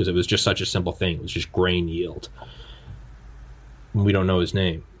continents, because it was just such a simple thing. It was just grain yield. And we don't know his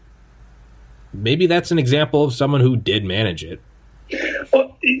name. Maybe that's an example of someone who did manage it.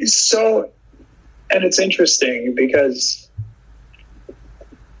 Well, and it's interesting because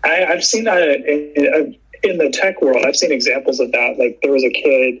I've seen that in the tech world. I've seen examples of that. Like, there was a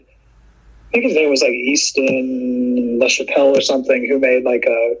kid, I think his name was like Easton LaChapelle or something, who made like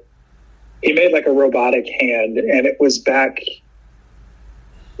a robotic hand, and it was back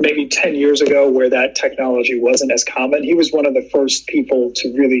maybe 10 years ago where that technology wasn't as common. He was one of the first people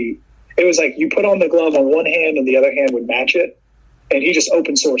to really, it was like you put on the glove on one hand and the other hand would match it, and he just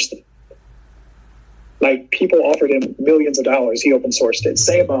open sourced it. Like, people offered him millions of dollars. He open sourced it.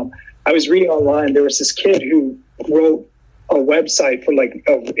 Same, I was reading online, there was this kid who wrote a website for like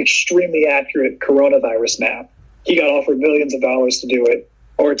an extremely accurate coronavirus map. He got offered millions of dollars to do it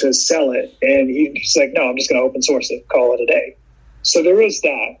or to sell it, and he's like, no, I'm just going to open source it, call it a day. So there is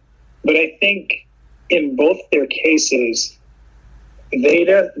that. But I think in both their cases, they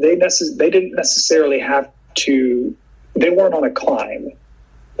didn't necessarily have to, they weren't on a climb.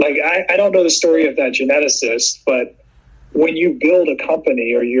 Like, I don't know the story of that geneticist, but when you build a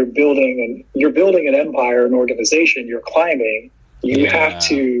company or you're building an empire, an organization, you're climbing, you have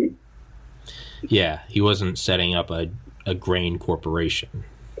to. Yeah, he wasn't setting up a grain corporation.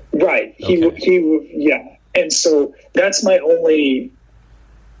 Right. Okay. He and so that's my only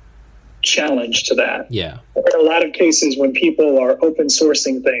challenge to that. Yeah. In a lot of cases, when people are open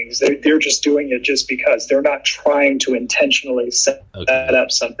sourcing things, they're just doing it just because they're not trying to intentionally set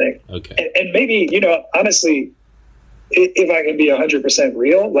up something. Okay. And maybe, honestly, if I can be 100%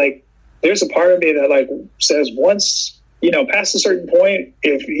 real, like, there's a part of me that, like, says once, past a certain point,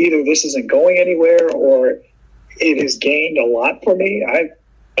 if either this isn't going anywhere or it has gained a lot for me, I'd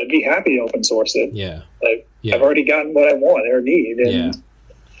be happy to open source it. Yeah. Like, I've already gotten what I want or need. And,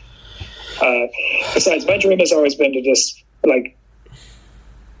 besides, my dream has always been to just, like,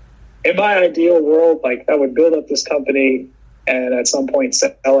 in my ideal world, like, I would build up this company and at some point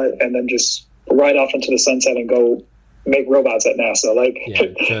sell it and then just ride off into the sunset and go make robots at NASA. Like,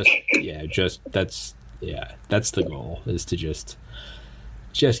 that's the goal, is to just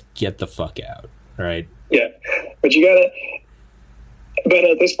get the fuck out. Right. Yeah. But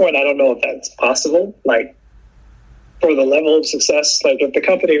at this point, I don't know if that's possible. Like, for the level of success, like, if the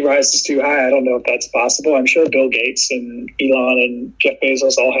company rises too high, I don't know if that's possible. I'm sure Bill Gates and Elon and Jeff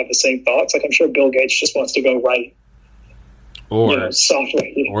Bezos all have the same thoughts. Like, I'm sure Bill Gates just wants to go write software.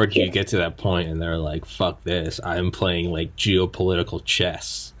 Or do you get to that point and they're like, fuck this, I'm playing, like, geopolitical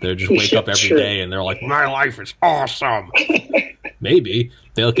chess. They just wake up every day and they're like, my life is awesome. Maybe.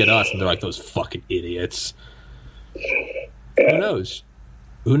 They look at us and they're like, those fucking idiots. Yeah.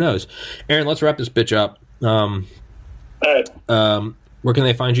 Who knows? Aaron, let's wrap this bitch up. All right. Where can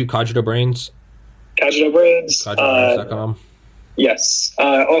they find you? Cogito Brains? Cogito Brains. CogitoBrains.com. Yes.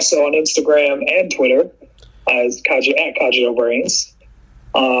 Also on Instagram and Twitter as Cogito Brains.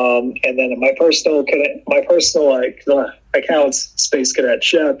 And then my personal accounts, Space Cadet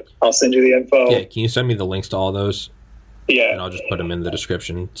Shep. I'll send you the info. Yeah, can you send me the links to all those? Yeah. And I'll just put them in the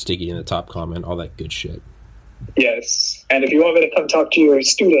description, sticky in the top comment, all that good shit. Yes. And if you want me to come talk to your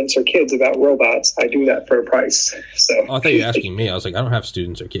students or kids about robots, I do that for a price. So. Oh, I thought you were asking me. I was like, I don't have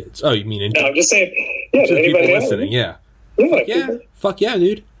students or kids. Oh, you mean... No, I'm just saying, yeah, to anybody people listening, yeah. Fuck yeah,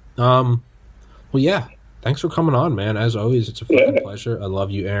 dude. Well, yeah. Thanks for coming on, man. As always, it's a fucking pleasure. I love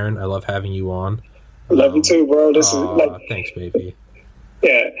you, Aaron. I love having you on. Love you too, bro. This is like... Thanks, baby.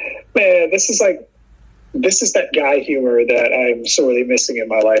 Yeah. Man, this is that guy humor that I'm sorely missing in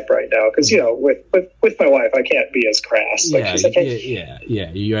my life right now. Because, with my wife, I can't be as crass. Yeah,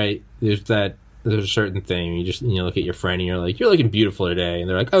 you're right. There's a certain thing. You just, look at your friend and you're like, you're looking beautiful today. And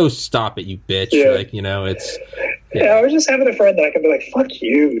they're like, oh, stop it, you bitch. Yeah. Like, it's... Yeah, I was just having a friend that I can be like, fuck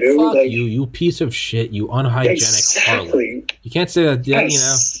you, dude. Fuck you piece of shit, you unhygienic harlot. You can't say that,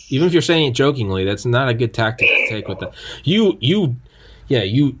 even if you're saying it jokingly, that's not a good tactic to take with the... You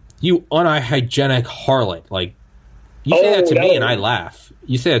unhygienic harlot. Like, you say that to me and I laugh.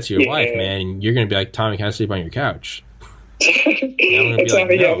 You say that to your wife, man, and you're going to be like, Tommy, can I sleep on your couch? I'm gonna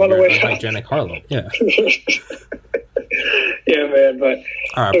be like, I'm on the you're way like out. Jenna Harlow. Yeah. Yeah, man. But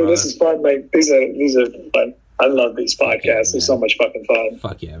All right, dude, brother. this is fun. Like these are fun. I love these podcasts. Yeah, They're so much fucking fun.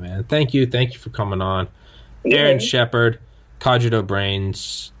 Fuck yeah, man. Thank you for coming on. Yeah. Aaron Shepard, Cogito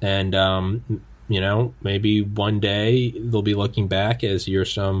Brains, and maybe one day they'll be looking back as you're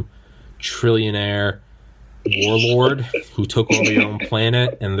some trillionaire warlord who took over your own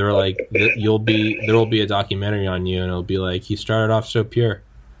planet, and they're like, there will be a documentary on you, and it'll be like, he started off so pure.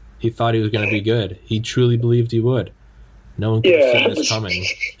 He thought he was going to be good. He truly believed he would. No one could have seen this coming.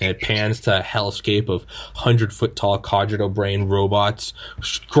 And it pans to a hellscape of 100-foot tall Cogito brain robots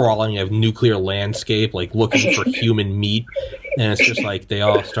crawling a nuclear landscape, like looking for human meat. And it's just like they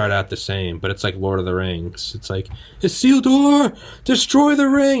all start out the same, but it's like Lord of the Rings. It's like, Isildur, destroy the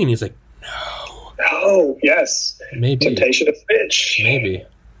ring, and he's like, no. Oh yes, Maybe temptation of fish. Maybe.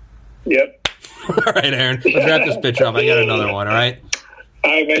 Yep. All right, Aaron. Let's wrap this bitch up. I got another one. All right.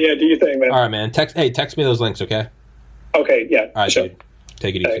 All right, man. Yeah, do your thing, man. All right, man. Text me those links, okay? Okay. Yeah. All right, sure. dude.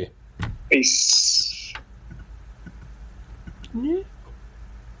 Take it easy. Peace.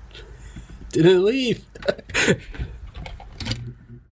 Didn't leave.